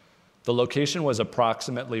Ranch? The location was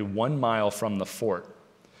approximately 1 mile from the fort.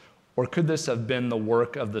 Or could this have been the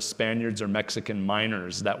work of the Spaniards or Mexican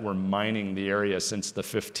miners that were mining the area since the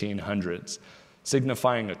 1500s,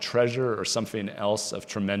 signifying a treasure or something else of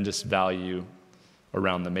tremendous value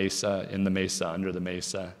around the mesa, in the mesa, under the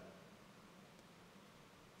mesa?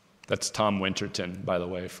 That's Tom Winterton, by the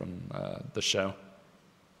way, from the show.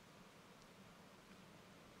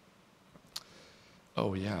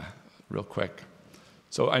 Oh, yeah, real quick.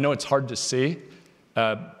 So I know it's hard to see.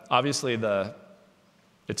 Obviously,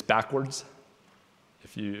 it's backwards.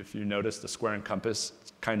 If you notice, the square and compass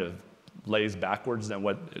kind of lays backwards than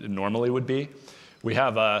what it normally would be. We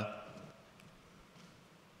have a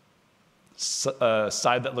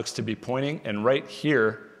side that looks to be pointing, and right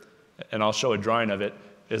here, and I'll show a drawing of it,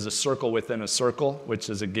 is a circle within a circle, which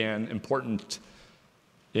is, again, important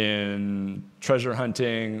in treasure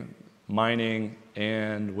hunting, mining,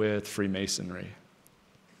 and with Freemasonry.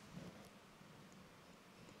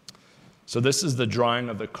 So this is the drawing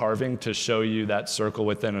of the carving to show you that circle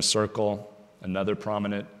within a circle, another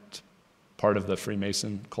prominent part of the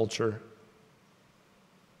Freemason culture.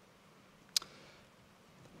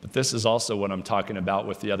 But this is also what I'm talking about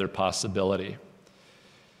with the other possibility.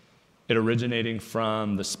 It originating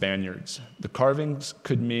from the Spaniards. The carvings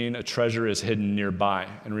could mean a treasure is hidden nearby.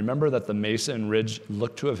 And remember that the mesa and ridge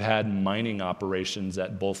look to have had mining operations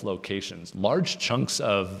at both locations. Large chunks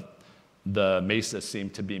of the mesa seem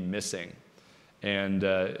to be missing. And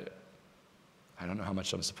I don't know how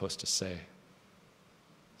much I'm supposed to say.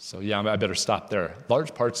 So yeah, I better stop there.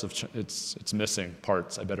 Large parts of it's missing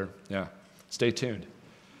parts. Stay tuned.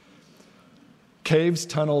 Caves,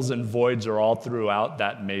 tunnels, and voids are all throughout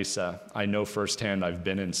that mesa. I know firsthand, I've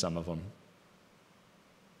been in some of them.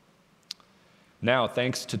 Now,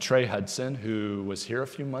 thanks to Trey Hudson, who was here a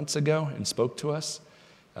few months ago and spoke to us,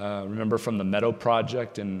 remember from the Meadow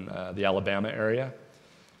Project in the Alabama area,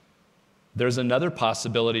 there's another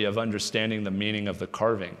possibility of understanding the meaning of the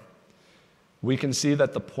carving. We can see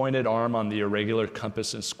that the pointed arm on the irregular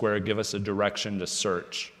compass and square give us a direction to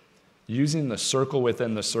search. Using the circle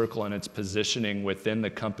within the circle and its positioning within the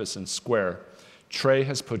compass and square, Trey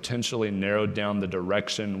has potentially narrowed down the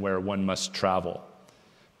direction where one must travel.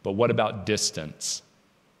 But what about distance?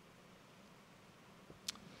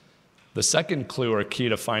 The second clue or key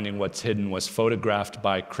to finding what's hidden was photographed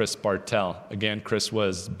by Chris Bartell. Again, Chris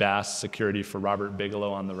was bass security for Robert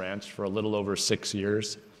Bigelow on the ranch for a little over 6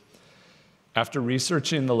 years. After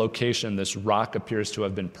researching the location, this rock appears to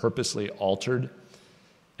have been purposely altered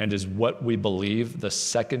and is what we believe the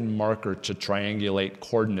second marker to triangulate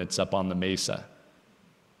coordinates up on the mesa.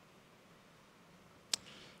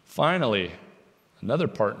 Finally, another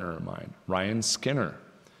partner of mine, Ryan Skinner,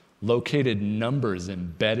 located numbers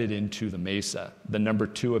embedded into the mesa. The number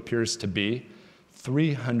 2 appears to be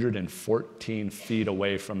 314 feet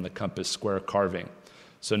away from the compass square carving.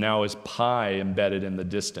 So now is pi embedded in the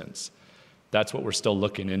distance. That's what we're still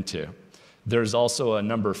looking into. There's also a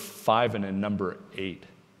number 5 and a number 8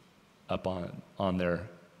 up on there.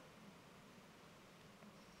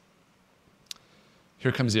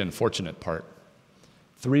 Here comes the unfortunate part.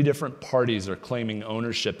 3 different parties are claiming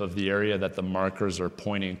ownership of the area that the markers are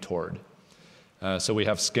pointing toward. So we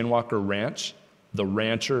have Skinwalker Ranch, the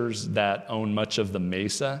ranchers that own much of the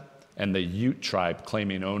mesa, and the Ute tribe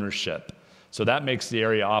claiming ownership. So that makes the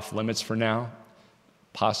area off limits for now,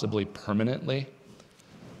 possibly permanently.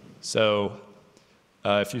 So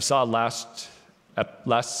if you saw last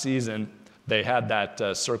season, they had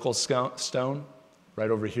that circle stone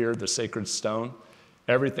right over here, the sacred stone.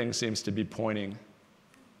 Everything seems to be pointing,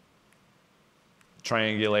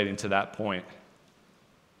 triangulating to that point.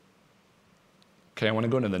 Okay, I want to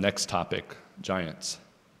go into the next topic, giants.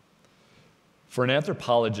 For an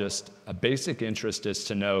anthropologist, a basic interest is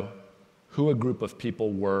to know who a group of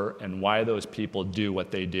people were and why those people do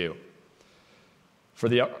what they do. For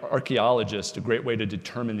the archaeologist, a great way to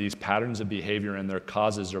determine these patterns of behavior and their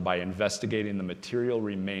causes are by investigating the material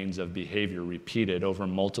remains of behavior repeated over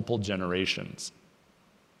multiple generations.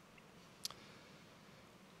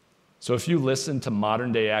 So if you listen to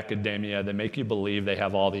modern-day academia, they make you believe they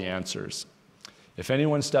have all the answers. If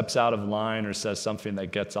anyone steps out of line or says something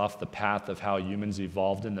that gets off the path of how humans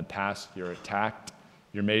evolved in the past, you're attacked.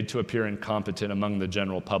 You're made to appear incompetent among the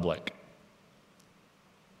general public.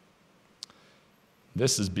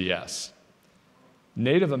 This is BS.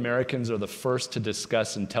 Native Americans are the first to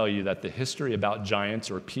discuss and tell you that the history about giants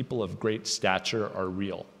or people of great stature are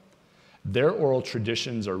real. Their oral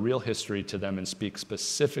traditions are real history to them and speak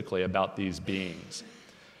specifically about these beings.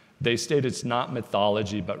 They state it's not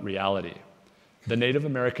mythology but reality. The Native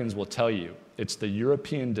Americans will tell you it's the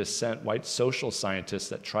European descent white social scientists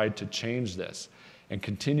that tried to change this and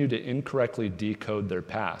continue to incorrectly decode their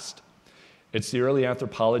past. It's the early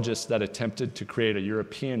anthropologists that attempted to create a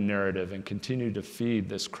European narrative and continue to feed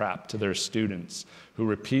this crap to their students who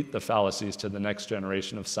repeat the fallacies to the next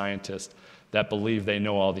generation of scientists that believe they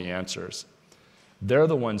know all the answers. They're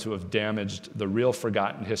the ones who have damaged the real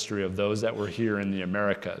forgotten history of those that were here in the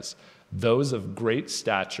Americas, those of great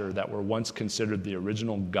stature that were once considered the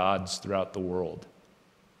original gods throughout the world.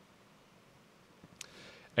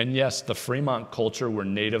 And yes, the Fremont culture were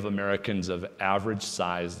Native Americans of average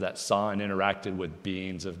size that saw and interacted with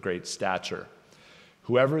beings of great stature.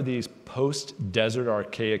 Whoever these post-desert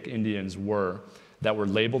archaic Indians were that were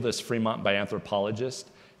labeled as Fremont by anthropologists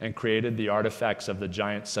and created the artifacts of the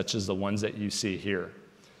giants such as the ones that you see here.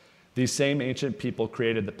 These same ancient people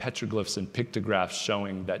created the petroglyphs and pictographs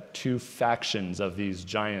showing that two factions of these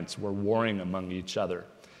giants were warring among each other.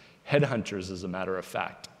 Headhunters, as a matter of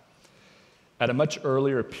fact. At a much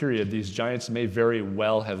earlier period, these giants may very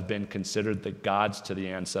well have been considered the gods to the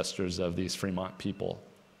ancestors of these Fremont people.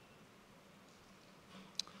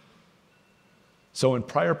 So in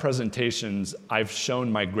prior presentations, I've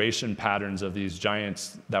shown migration patterns of these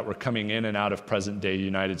giants that were coming in and out of present-day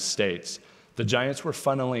United States. The giants were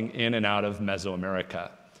funneling in and out of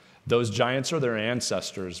Mesoamerica. Those giants or their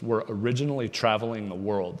ancestors were originally traveling the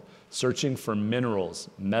world, searching for minerals,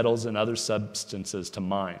 metals, and other substances to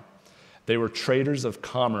mine. They were traders of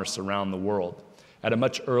commerce around the world. At a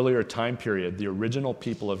much earlier time period, the original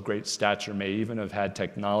people of great stature may even have had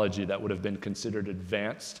technology that would have been considered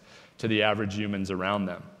advanced to the average humans around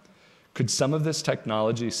them. Could some of this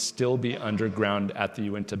technology still be underground at the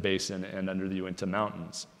Uinta Basin and under the Uinta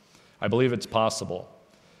Mountains? I believe it's possible.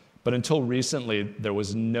 But until recently, there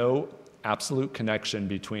was no absolute connection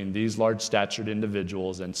between these large-statured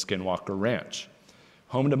individuals and Skinwalker Ranch,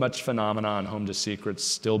 home to much phenomena and home to secrets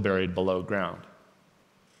still buried below ground.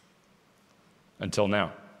 Until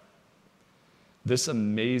now. This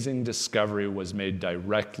amazing discovery was made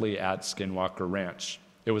directly at Skinwalker Ranch.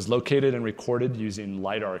 It was located and recorded using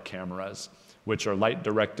LiDAR cameras, which are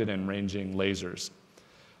light-directed and ranging lasers.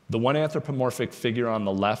 The one anthropomorphic figure on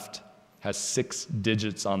the left has 6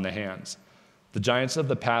 digits on the hands. The giants of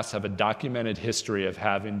the past have a documented history of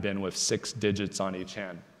having been with 6 digits on each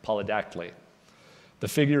hand, polydactyly. The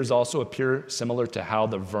figures also appear similar to how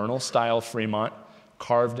the vernal-style Fremont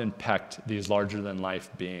carved and pecked these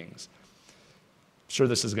larger-than-life beings. I'm sure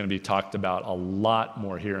this is going to be talked about a lot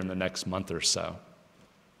more here in the next month or so.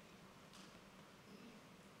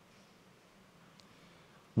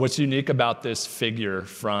 What's unique about this figure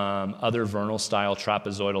from other vernal-style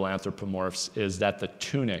trapezoidal anthropomorphs is that the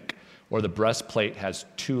tunic or the breastplate has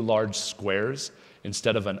 2 large squares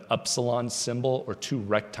instead of an upsilon symbol or 2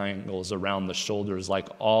 rectangles around the shoulders like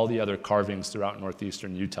all the other carvings throughout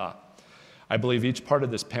northeastern Utah. I believe each part of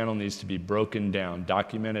this panel needs to be broken down,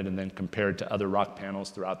 documented, and then compared to other rock panels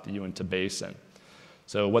throughout the Uinta Basin.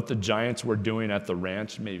 So what the giants were doing at the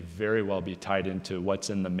ranch may very well be tied into what's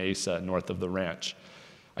in the mesa north of the ranch.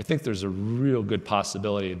 I think there's a real good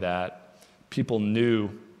possibility that people knew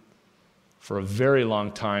for a very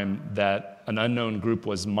long time that an unknown group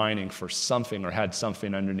was mining for something or had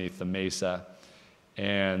something underneath the mesa,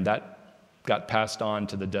 and that got passed on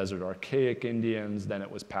to the desert archaic Indians, then it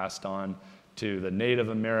was passed on to the Native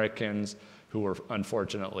Americans, who were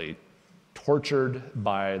unfortunately tortured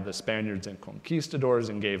by the Spaniards and conquistadors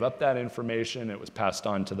and gave up that information. It was passed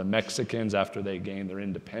on to the Mexicans after they gained their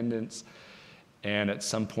independence. And at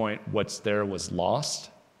some point, what's there was lost.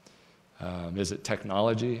 Is it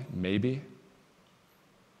technology? Maybe.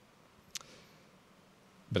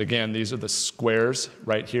 But again, these are the squares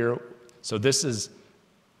right here. So this is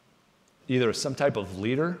either some type of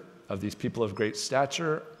leader of these people of great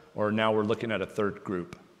stature, or now we're looking at a third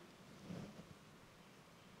group.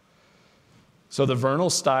 So the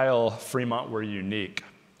vernal-style Fremont were unique.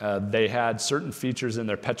 They had certain features in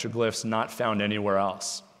their petroglyphs not found anywhere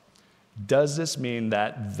else. Does this mean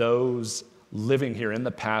that those living here in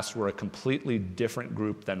the past were a completely different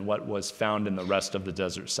group than what was found in the rest of the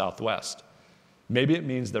desert Southwest? Maybe it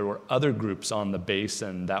means there were other groups on the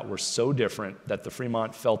basin that were so different that the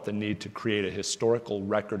Fremont felt the need to create a historical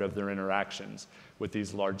record of their interactions with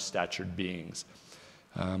these large-statured beings.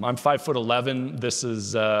 I'm 5'11". This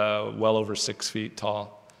is well over 6 feet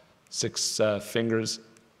tall, 6 fingers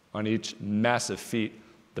on each, massive feet.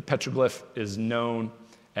 The petroglyph is known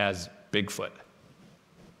as Bigfoot.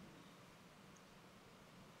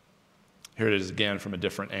 Here it is again from a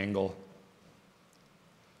different angle.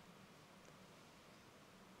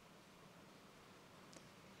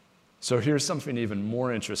 So here's something even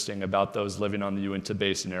more interesting about those living on the Uinta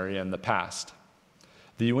Basin area in the past.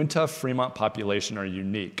 The Uinta Fremont population are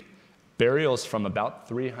unique. Burials from about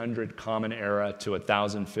 300 Common Era to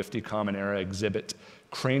 1050 Common Era exhibit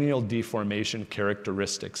cranial deformation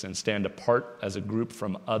characteristics and stand apart as a group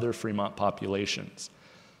from other Fremont populations.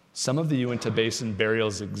 Some of the Uinta Basin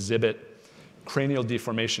burials exhibit cranial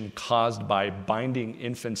deformation caused by binding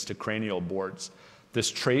infants to cranial boards.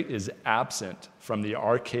 This trait is absent from the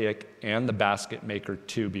archaic and the basket maker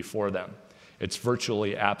II before them. It's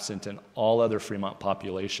virtually absent in all other Fremont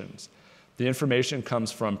populations. The information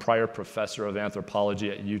comes from prior professor of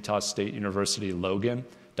anthropology at Utah State University, Logan,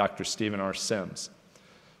 Dr. Stephen R. Sims.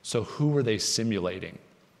 So who were they simulating?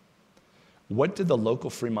 What did the local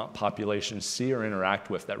Fremont population see or interact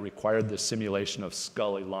with that required the simulation of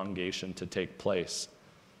skull elongation to take place?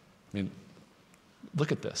 I mean,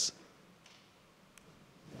 look at this.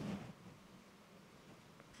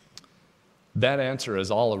 That answer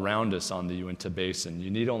is all around us on the Uinta Basin.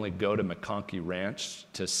 You need only go to McConkey Ranch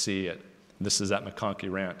to see it. This is at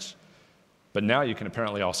McConkey Ranch. But now you can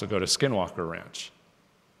apparently also go to Skinwalker Ranch.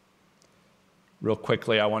 Real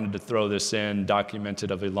quickly, I wanted to throw this in,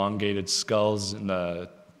 documented of elongated skulls in the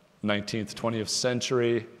 19th, 20th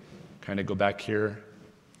century. Kind of go back here.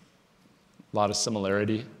 A lot of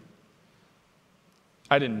similarity.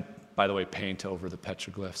 I didn't, by the way, paint over the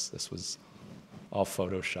petroglyphs. This was all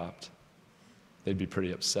photoshopped. They'd be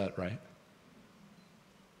pretty upset, right?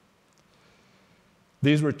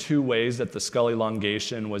 These were two ways that the skull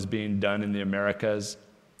elongation was being done in the Americas.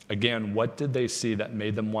 Again, what did they see that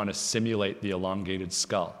made them want to simulate the elongated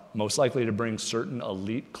skull? Most likely to bring certain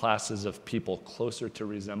elite classes of people closer to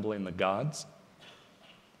resembling the gods.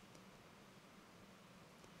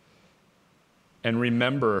 And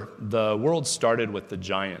remember, the world started with the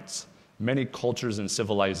giants. Many cultures and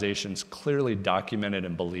civilizations clearly documented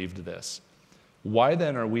and believed this. Why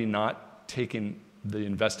then are we not taking the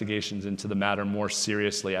investigations into the matter more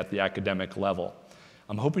seriously at the academic level?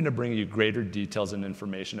 I'm hoping to bring you greater details and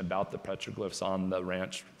information about the petroglyphs on the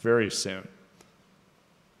ranch very soon.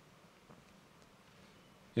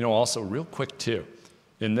 You know, also real quick too,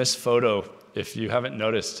 in this photo, if you haven't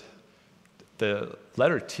noticed, the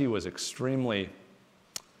letter T was extremely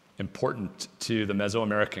important to the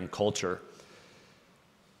Mesoamerican culture.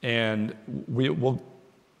 And we'll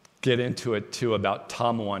get into it too about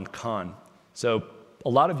Tamuancan. So a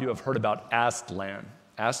lot of you have heard about Aztlan.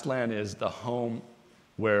 Aztlan is the home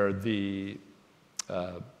where the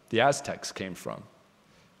Aztecs came from,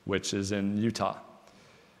 which is in Utah.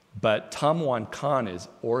 But Tamuancan is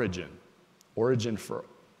origin for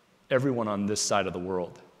everyone on this side of the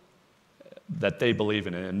world that they believe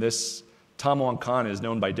in it. And this Tamuancan is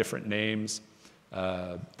known by different names.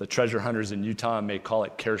 The treasure hunters in Utah may call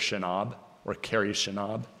it Ker Shinab or Keri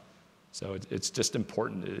Shinab. So it's just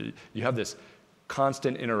important. You have this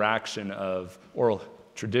constant interaction of oral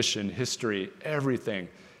tradition, history, everything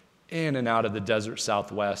in and out of the desert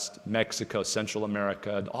Southwest, Mexico, Central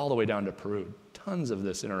America, all the way down to Peru. Tons of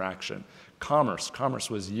this interaction. Commerce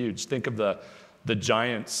was huge. Think of the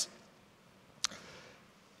giants.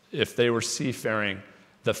 If they were seafaring,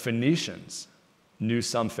 the Phoenicians knew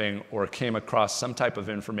something or came across some type of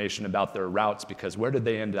information about their routes, because where did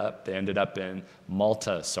they end up? They ended up in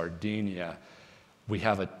Malta, Sardinia. We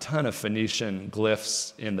have a ton of Phoenician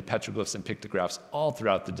glyphs in the petroglyphs and pictographs all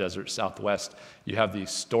throughout the desert Southwest. You have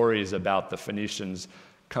these stories about the Phoenicians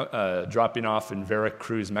dropping off in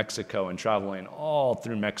Veracruz, Mexico, and traveling all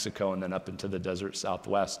through Mexico and then up into the desert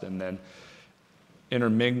Southwest, and then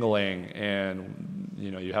intermingling, and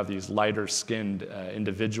you have these lighter-skinned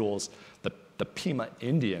individuals. The Pima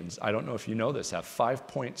Indians, I don't know if you know this, have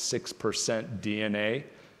 5.6% DNA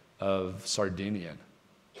of Sardinian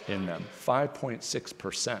in them.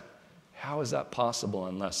 5.6%. How is that possible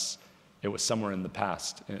unless it was somewhere in the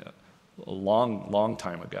past, a long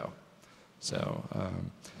time ago? So,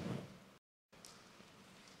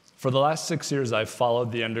 for the last 6 years, I've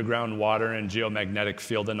followed the underground water and geomagnetic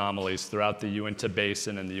field anomalies throughout the Uinta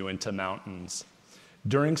Basin and the Uinta Mountains.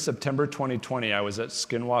 During September 2020, I was at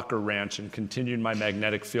Skinwalker Ranch and continued my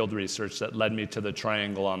magnetic field research that led me to the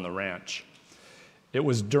triangle on the ranch. It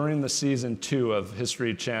was during the season 2 of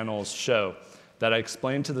History Channel's show that I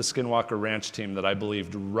explained to the Skinwalker Ranch team that I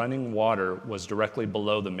believed running water was directly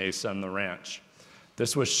below the mesa and the ranch.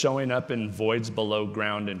 This was showing up in voids below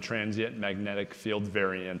ground and transient magnetic field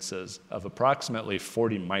variances of approximately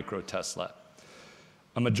 40 microtesla.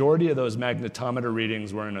 A majority of those magnetometer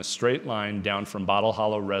readings were in a straight line down from Bottle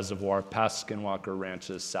Hollow Reservoir past Skinwalker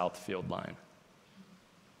Ranch's south field line.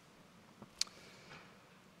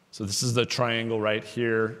 So this is the triangle right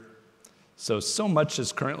here. So much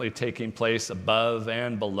is currently taking place above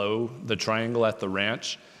and below the triangle at the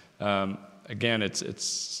ranch. Again,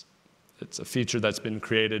 it's a feature that's been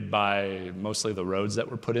created by mostly the roads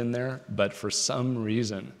that were put in there, but for some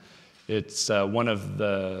reason, it's one of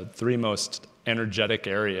the 3 most energetic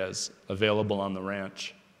areas available on the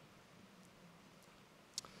ranch.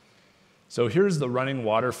 So here's the running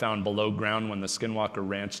water found below ground when the Skinwalker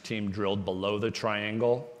Ranch team drilled below the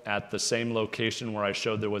triangle at the same location where I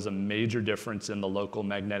showed there was a major difference in the local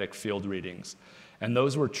magnetic field readings. And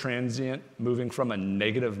those were transient, moving from a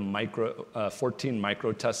negative 14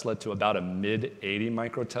 microtesla to about a mid 80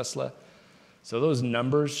 microtesla. So those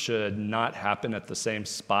numbers should not happen at the same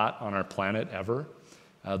spot on our planet ever.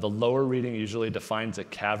 The lower reading usually defines a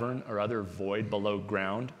cavern or other void below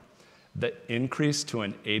ground. The increase to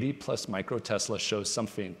an 80 plus microtesla shows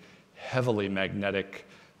something heavily magnetic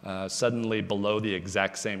suddenly below the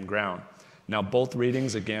exact same ground. Now, both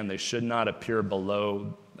readings, again, they should not appear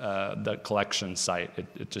below the collection site.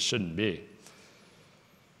 It just shouldn't be,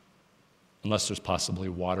 unless there's possibly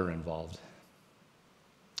water involved.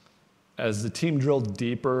 As the team drilled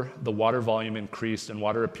deeper, the water volume increased, and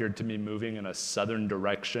water appeared to be moving in a southern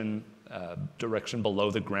direction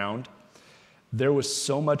below the ground. There was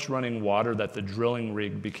so much running water that the drilling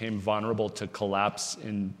rig became vulnerable to collapse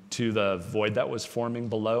into the void that was forming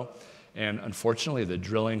below, and unfortunately, the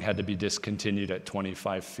drilling had to be discontinued at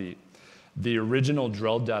 25 feet. The original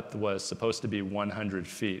drill depth was supposed to be 100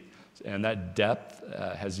 feet, and that depth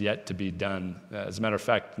has yet to be done. As a matter of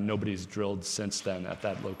fact, nobody's drilled since then at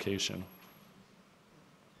that location.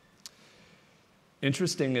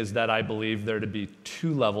 Interesting is that I believe there to be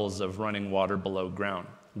two levels of running water below ground.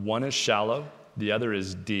 One is shallow, the other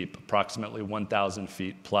is deep, approximately 1,000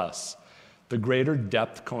 feet plus. The greater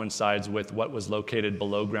depth coincides with what was located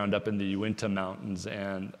below ground up in the Uinta Mountains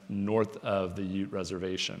and north of the Ute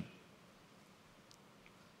Reservation.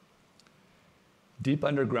 Deep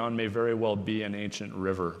underground may very well be an ancient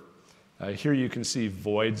river. Here you can see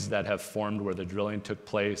voids that have formed where the drilling took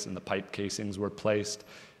place and the pipe casings were placed.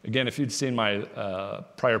 Again, if you'd seen my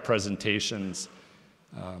prior presentations,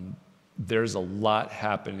 there's a lot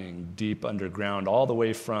happening deep underground, all the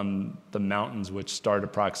way from the mountains, which start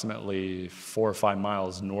approximately 4 or 5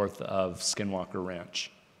 miles north of Skinwalker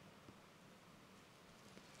Ranch.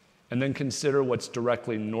 And then consider what's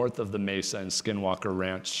directly north of the mesa in Skinwalker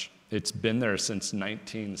Ranch. It's been there since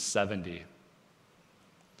 1970.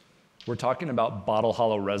 We're talking about Bottle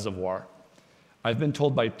Hollow Reservoir. I've been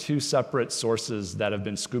told by 2 separate sources that have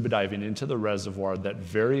been scuba diving into the reservoir that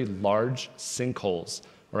very large sinkholes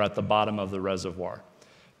are at the bottom of the reservoir.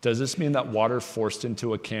 Does this mean that water forced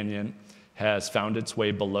into a canyon has found its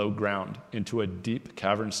way below ground into a deep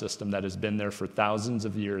cavern system that has been there for thousands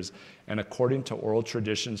of years, and according to oral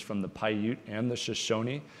traditions from the Paiute and the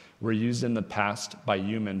Shoshone, were used in the past by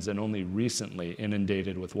humans and only recently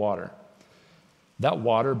inundated with water? That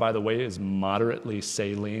water, by the way, is moderately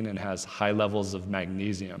saline and has high levels of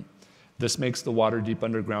magnesium. This makes the water deep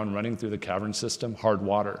underground running through the cavern system hard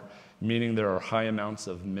water, meaning there are high amounts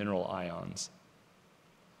of mineral ions.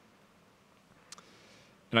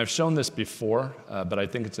 And I've shown this before, but I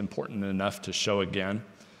think it's important enough to show again.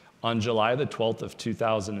 On July the 12th of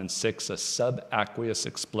 2006, a subaqueous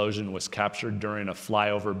explosion was captured during a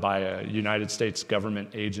flyover by a United States government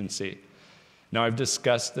agency. Now, I've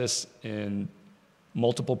discussed this in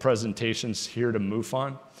multiple presentations here to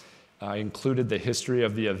MUFON. I included the history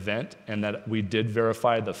of the event and that we did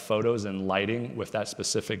verify the photos and lighting with that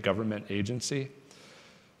specific government agency.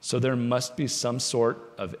 So there must be some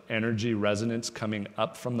sort of energy resonance coming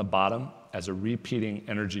up from the bottom as a repeating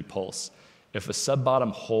energy pulse. If a sub-bottom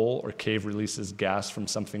hole or cave releases gas from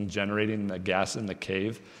something generating the gas in the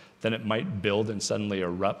cave, then it might build and suddenly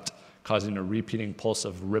erupt, causing a repeating pulse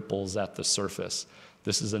of ripples at the surface.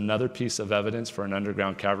 This is another piece of evidence for an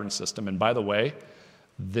underground cavern system. And by the way,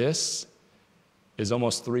 this is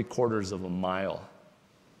almost 3/4 of a mile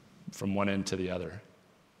from one end to the other.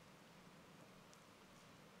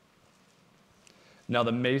 Now,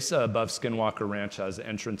 the mesa above Skinwalker Ranch has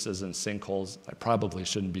entrances and sinkholes. I probably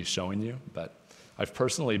shouldn't be showing you, but I've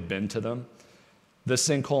personally been to them. This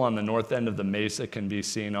sinkhole on the north end of the mesa can be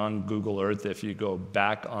seen on Google Earth if you go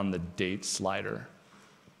back on the date slider.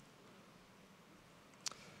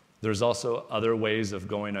 There's also other ways of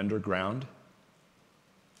going underground.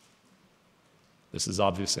 This is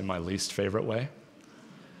obviously my least favorite way.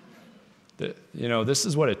 This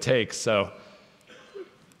is what it takes. So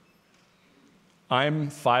I'm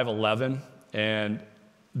 5'11", and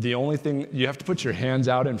the only thing, you have to put your hands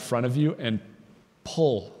out in front of you and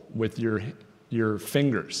pull with your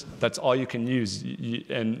fingers. That's all you can use.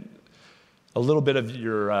 And a little bit of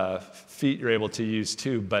your feet you're able to use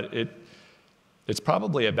too, but it's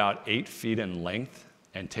probably about 8 feet in length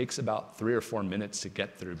and takes about 3 or 4 minutes to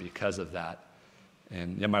get through because of that.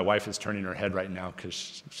 And yeah, my wife is turning her head right now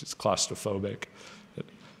because she's claustrophobic.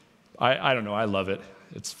 I don't know, I love it.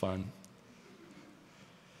 It's fun.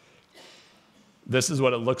 This is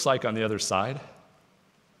what it looks like on the other side.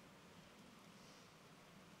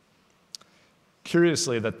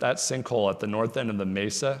 Curiously, that sinkhole at the north end of the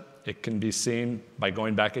mesa, it can be seen by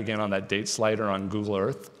going back again on that date slider on Google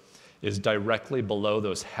Earth, is directly below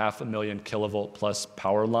those 500,000 kilovolt plus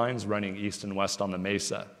power lines running east and west on the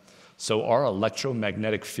mesa. So are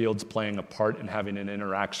electromagnetic fields playing a part in having an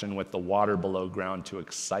interaction with the water below ground to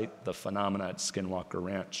excite the phenomena at Skinwalker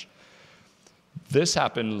Ranch? This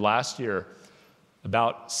happened last year.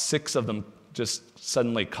 About 6 of them just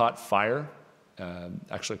suddenly caught fire.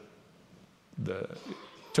 Actually, it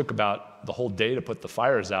took about the whole day to put the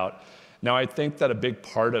fires out. Now, I think that a big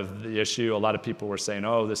part of the issue, a lot of people were saying,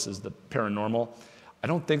 oh, this is the paranormal. I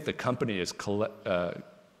don't think the company is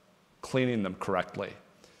cleaning them correctly.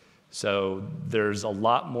 So there's a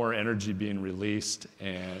lot more energy being released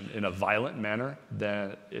and in a violent manner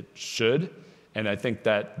than it should. And I think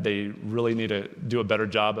that they really need to do a better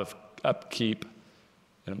job of upkeep,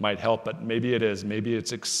 and it might help, but maybe it is. Maybe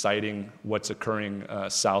it's exciting what's occurring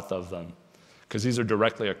south of them, because these are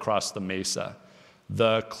directly across the mesa.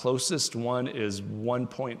 The closest one is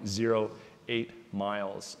 1.08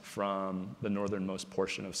 miles from the northernmost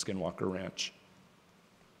portion of Skinwalker Ranch.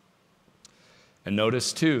 And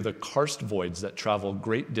notice, too, the karst voids that travel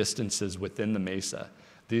great distances within the mesa.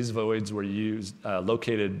 These voids were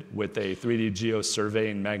located with a 3D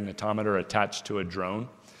geosurveying magnetometer attached to a drone.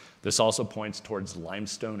 This also points towards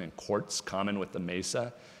limestone and quartz common with the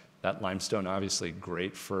mesa. That limestone, obviously,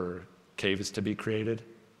 great for caves to be created.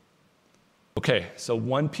 Okay, so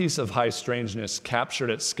one piece of high strangeness captured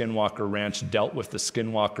at Skinwalker Ranch dealt with the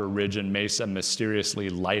Skinwalker Ridge and Mesa mysteriously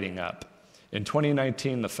lighting up. In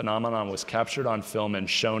 2019, the phenomenon was captured on film and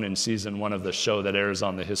shown in season 1 of the show that airs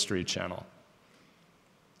on the History Channel.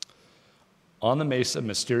 On the mesa,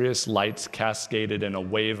 mysterious lights cascaded in a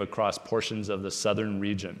wave across portions of the southern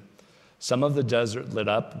region. Some of the desert lit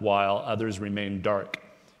up while others remained dark.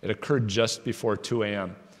 It occurred just before 2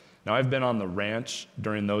 a.m. Now, I've been on the ranch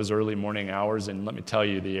during those early morning hours, and let me tell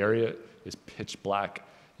you, the area is pitch black.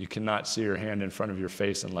 You cannot see your hand in front of your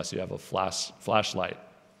face unless you have a flashlight.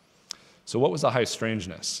 So what was the high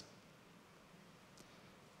strangeness?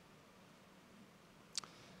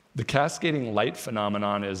 The cascading light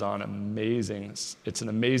phenomenon is it's an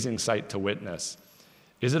amazing sight to witness.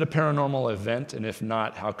 Is it a paranormal event? And if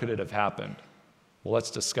not, how could it have happened? Well,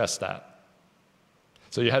 let's discuss that.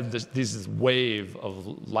 So you had this wave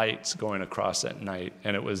of lights going across at night,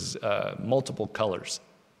 and it was multiple colors.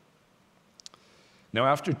 Now,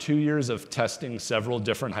 after 2 years of testing several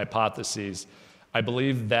different hypotheses, I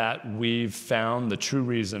believe that we've found the true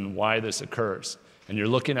reason why this occurs. And you're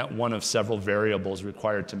looking at one of several variables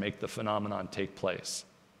required to make the phenomenon take place.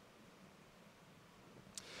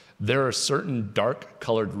 There are certain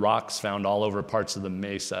dark-colored rocks found all over parts of the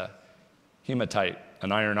mesa, hematite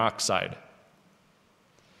and iron oxide.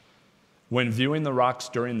 When viewing the rocks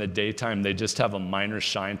during the daytime, they just have a minor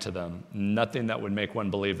shine to them, nothing that would make one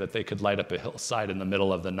believe that they could light up a hillside in the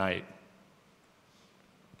middle of the night.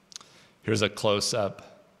 Here's a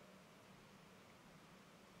close-up.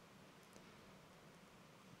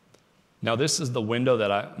 Now, this is the window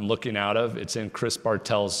that I'm looking out of. It's in Chris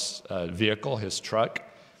Bartell's vehicle, his truck.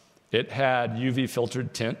 It had UV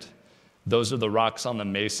filtered tint. Those are the rocks on the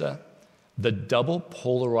mesa. The double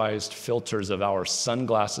polarized filters of our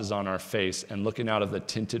sunglasses on our face and looking out of the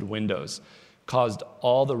tinted windows caused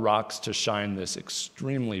all the rocks to shine this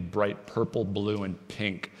extremely bright purple, blue, and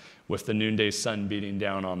pink with the noonday sun beating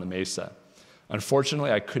down on the mesa.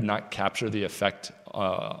 Unfortunately, I could not capture the effect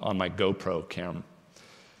on my GoPro cam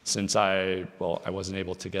since I wasn't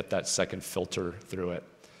able to get that second filter through it.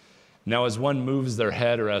 Now, as one moves their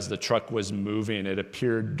head or as the truck was moving, it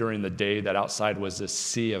appeared during the day that outside was this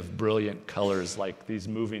sea of brilliant colors like these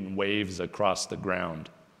moving waves across the ground.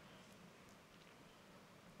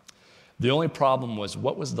 The only problem was,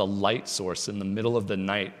 what was the light source in the middle of the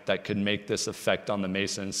night that could make this effect on the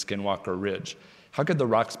mesa and Skinwalker Ridge? How could the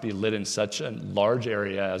rocks be lit in such a large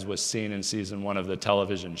area as was seen in season 1 of the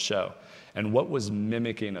television show? And what was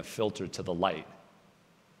mimicking a filter to the light?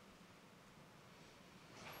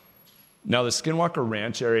 Now, the Skinwalker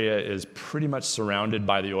Ranch area is pretty much surrounded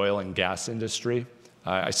by the oil and gas industry.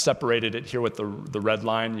 I separated it here with the red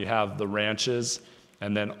line. You have the ranches,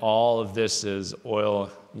 and then all of this is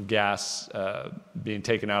oil and gas being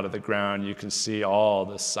taken out of the ground. You can see all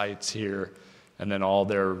the sites here, and then all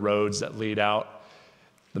their roads that lead out.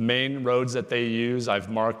 The main roads that they use, I've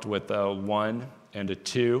marked with a 1 and a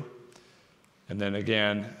 2. And then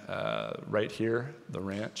again, right here, the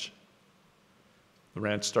ranch. The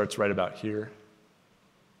ranch starts right about here.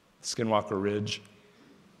 Skinwalker Ridge.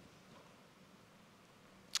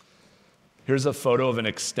 Here's a photo of an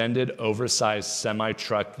extended, oversized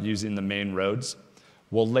semi-truck using the main roads.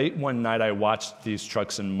 Well, late one night, I watched these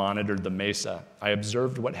trucks and monitored the mesa. I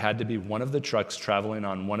observed what had to be one of the trucks traveling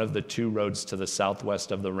on one of the 2 roads to the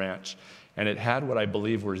southwest of the ranch, and it had what I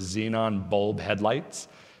believe were xenon bulb headlights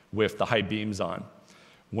with the high beams on.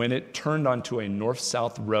 When it turned onto a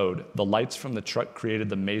north-south road, the lights from the truck created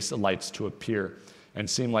the mesa lights to appear and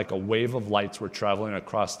seemed like a wave of lights were traveling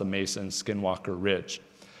across the mesa and Skinwalker Ridge.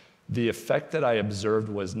 The effect that I observed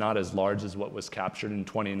was not as large as what was captured in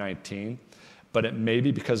 2019, but it may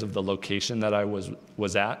be because of the location that I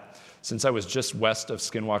was at. Since I was just west of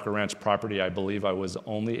Skinwalker Ranch property, I believe I was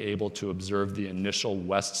only able to observe the initial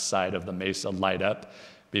west side of the mesa light up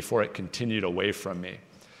before it continued away from me.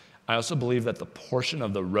 I also believe that the portion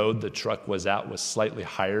of the road the truck was at was slightly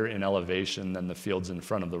higher in elevation than the fields in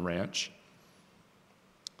front of the ranch.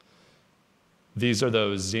 These are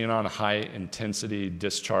those xenon high-intensity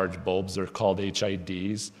discharge bulbs. They're called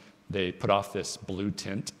HIDs. They put off this blue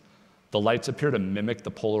tint. The lights appear to mimic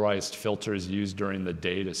the polarized filters used during the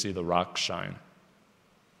day to see the rock shine.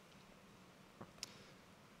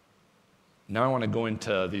 Now I want to go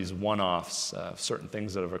into these one-offs, certain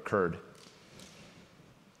things that have occurred.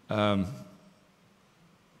 I'm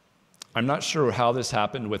not sure how this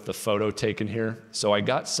happened with the photo taken here, so I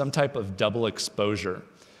got some type of double exposure,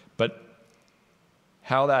 but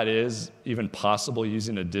how that is even possible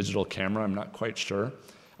using a digital camera, I'm not quite sure.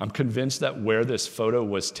 I'm convinced that where this photo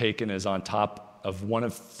was taken is on top of one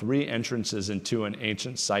of 3 entrances into an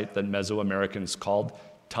ancient site that Mesoamericans called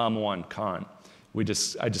Tamuancan.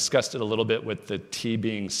 I discussed it a little bit with the T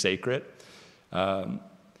being sacred.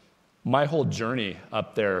 My whole journey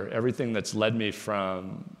up there, everything that's led me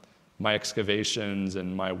from my excavations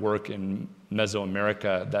and my work in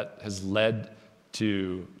Mesoamerica that has led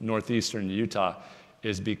to Northeastern Utah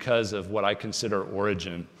is because of what I consider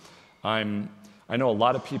origin. I know a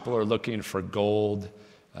lot of people are looking for gold,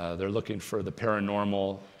 they're looking for the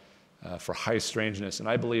paranormal, for high strangeness, and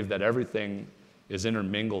I believe that everything is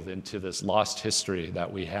intermingled into this lost history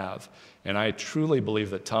that we have. And I truly believe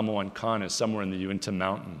that Tamuancan is somewhere in the Uinta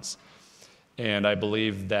Mountains. And I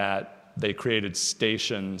believe that they created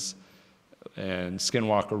stations, and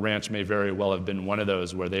Skinwalker Ranch may very well have been one of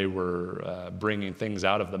those where they were bringing things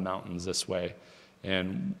out of the mountains this way.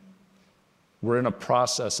 And we're in a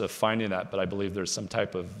process of finding that, but I believe there's some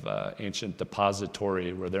type of ancient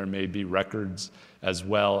depository where there may be records as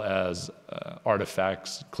well as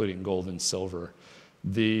artifacts, including gold and silver.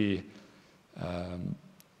 The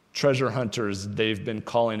treasure hunters, they've been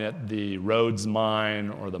calling it the Rhodes Mine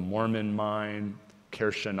or the Mormon Mine,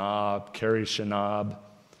 Kari Shanab.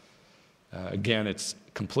 Again, it's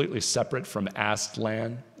completely separate from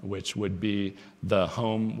Aztlan, which would be the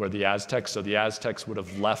home where the Aztecs, so the Aztecs would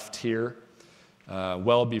have left here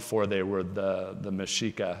well before they were the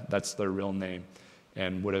Mexica, that's their real name,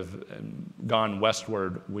 and would have gone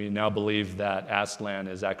westward. We now believe that Aztlan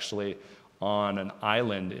is actually on an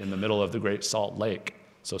island in the middle of the Great Salt Lake,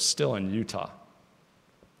 so still in Utah.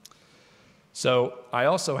 So I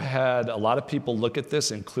also had a lot of people look at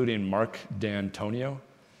this, including Mark D'Antonio.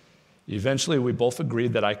 Eventually, we both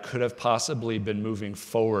agreed that I could have possibly been moving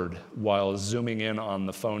forward while zooming in on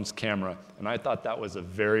the phone's camera, and I thought that was a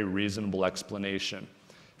very reasonable explanation.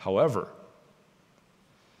 However,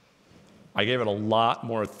 I gave it a lot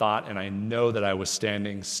more thought, and I know that I was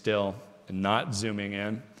standing still and not zooming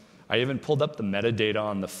in. I even pulled up the metadata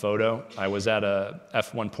on the photo. I was at a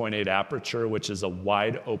f1.8 aperture, which is a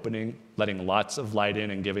wide opening, letting lots of light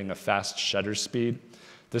in and giving a fast shutter speed.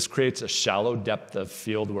 This creates a shallow depth of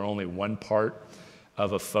field where only one part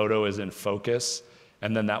of a photo is in focus,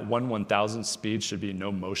 and then that 1/1000th speed should be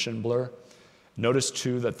no motion blur. Notice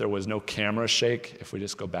too that there was no camera shake, if we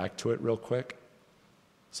just go back to it real quick.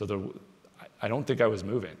 So I don't think I was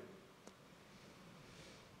moving.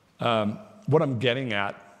 What I'm getting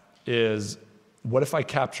at is, what if I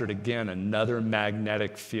captured again another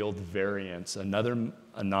magnetic field variance, another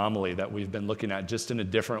anomaly that we've been looking at just in a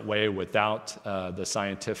different way without the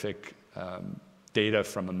scientific data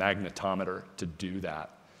from a magnetometer to do that?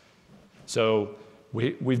 So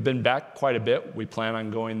we've been back quite a bit. We plan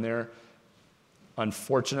on going there.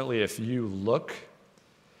 Unfortunately, if you look,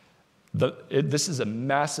 this is a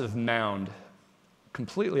massive mound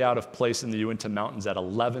completely out of place in the Uinta Mountains at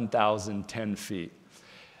 11,010 feet.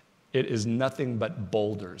 It is nothing but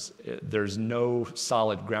boulders. There's no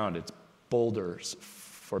solid ground. It's boulders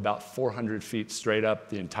for about 400 feet straight up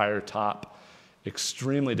the entire top.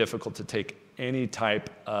 Extremely difficult to take any type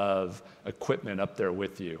of equipment up there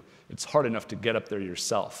with you. It's hard enough to get up there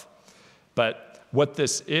yourself. But what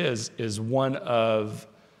this is one of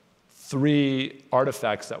 3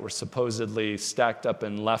 artifacts that were supposedly stacked up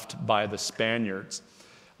and left by the Spaniards.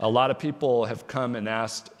 A lot of people have come and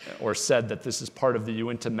asked or said that this is part of the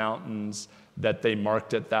Uinta Mountains, that they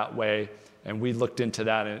marked it that way, and we looked into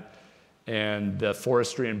that, and the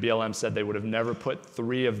forestry and BLM said they would have never put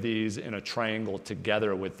 3 of these in a triangle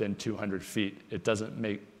together within 200 feet. It doesn't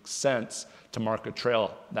make sense to mark a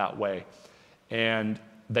trail that way. And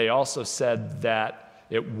they also said that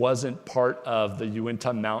it wasn't part of the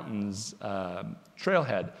Uinta Mountains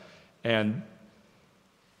trailhead. And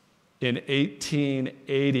in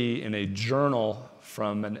 1880, in a journal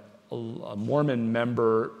from a Mormon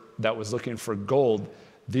member that was looking for gold,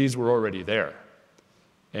 these were already there.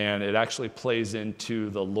 And it actually plays into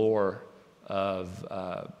the lore of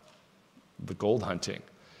the gold hunting.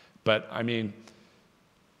 But I mean,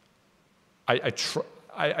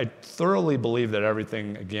 I thoroughly believe that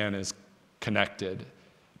everything, again, is connected.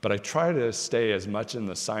 But I try to stay as much in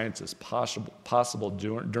the science as possible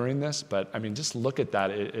during this. But I mean, just look at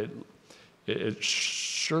that. It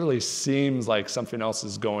surely seems like something else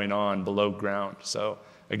is going on below ground. So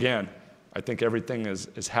again, I think everything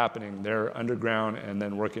is happening there underground and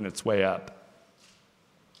then working its way up.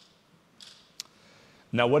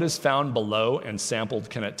 Now, what is found below and sampled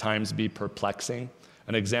can at times be perplexing.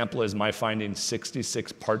 An example is my finding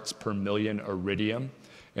 66 parts per million iridium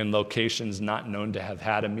in locations not known to have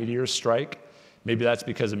had a meteor strike. Maybe that's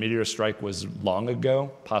because a meteor strike was long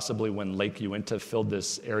ago, possibly when Lake Uinta filled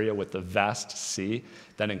this area with a vast sea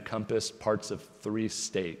that encompassed parts of 3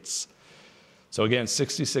 states. So again,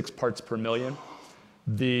 66 parts per million.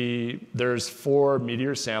 There's 4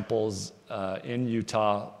 meteor samples in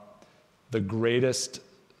Utah. The greatest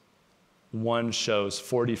one shows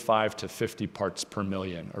 45 to 50 parts per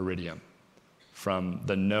million iridium from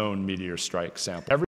the known meteor strike sample.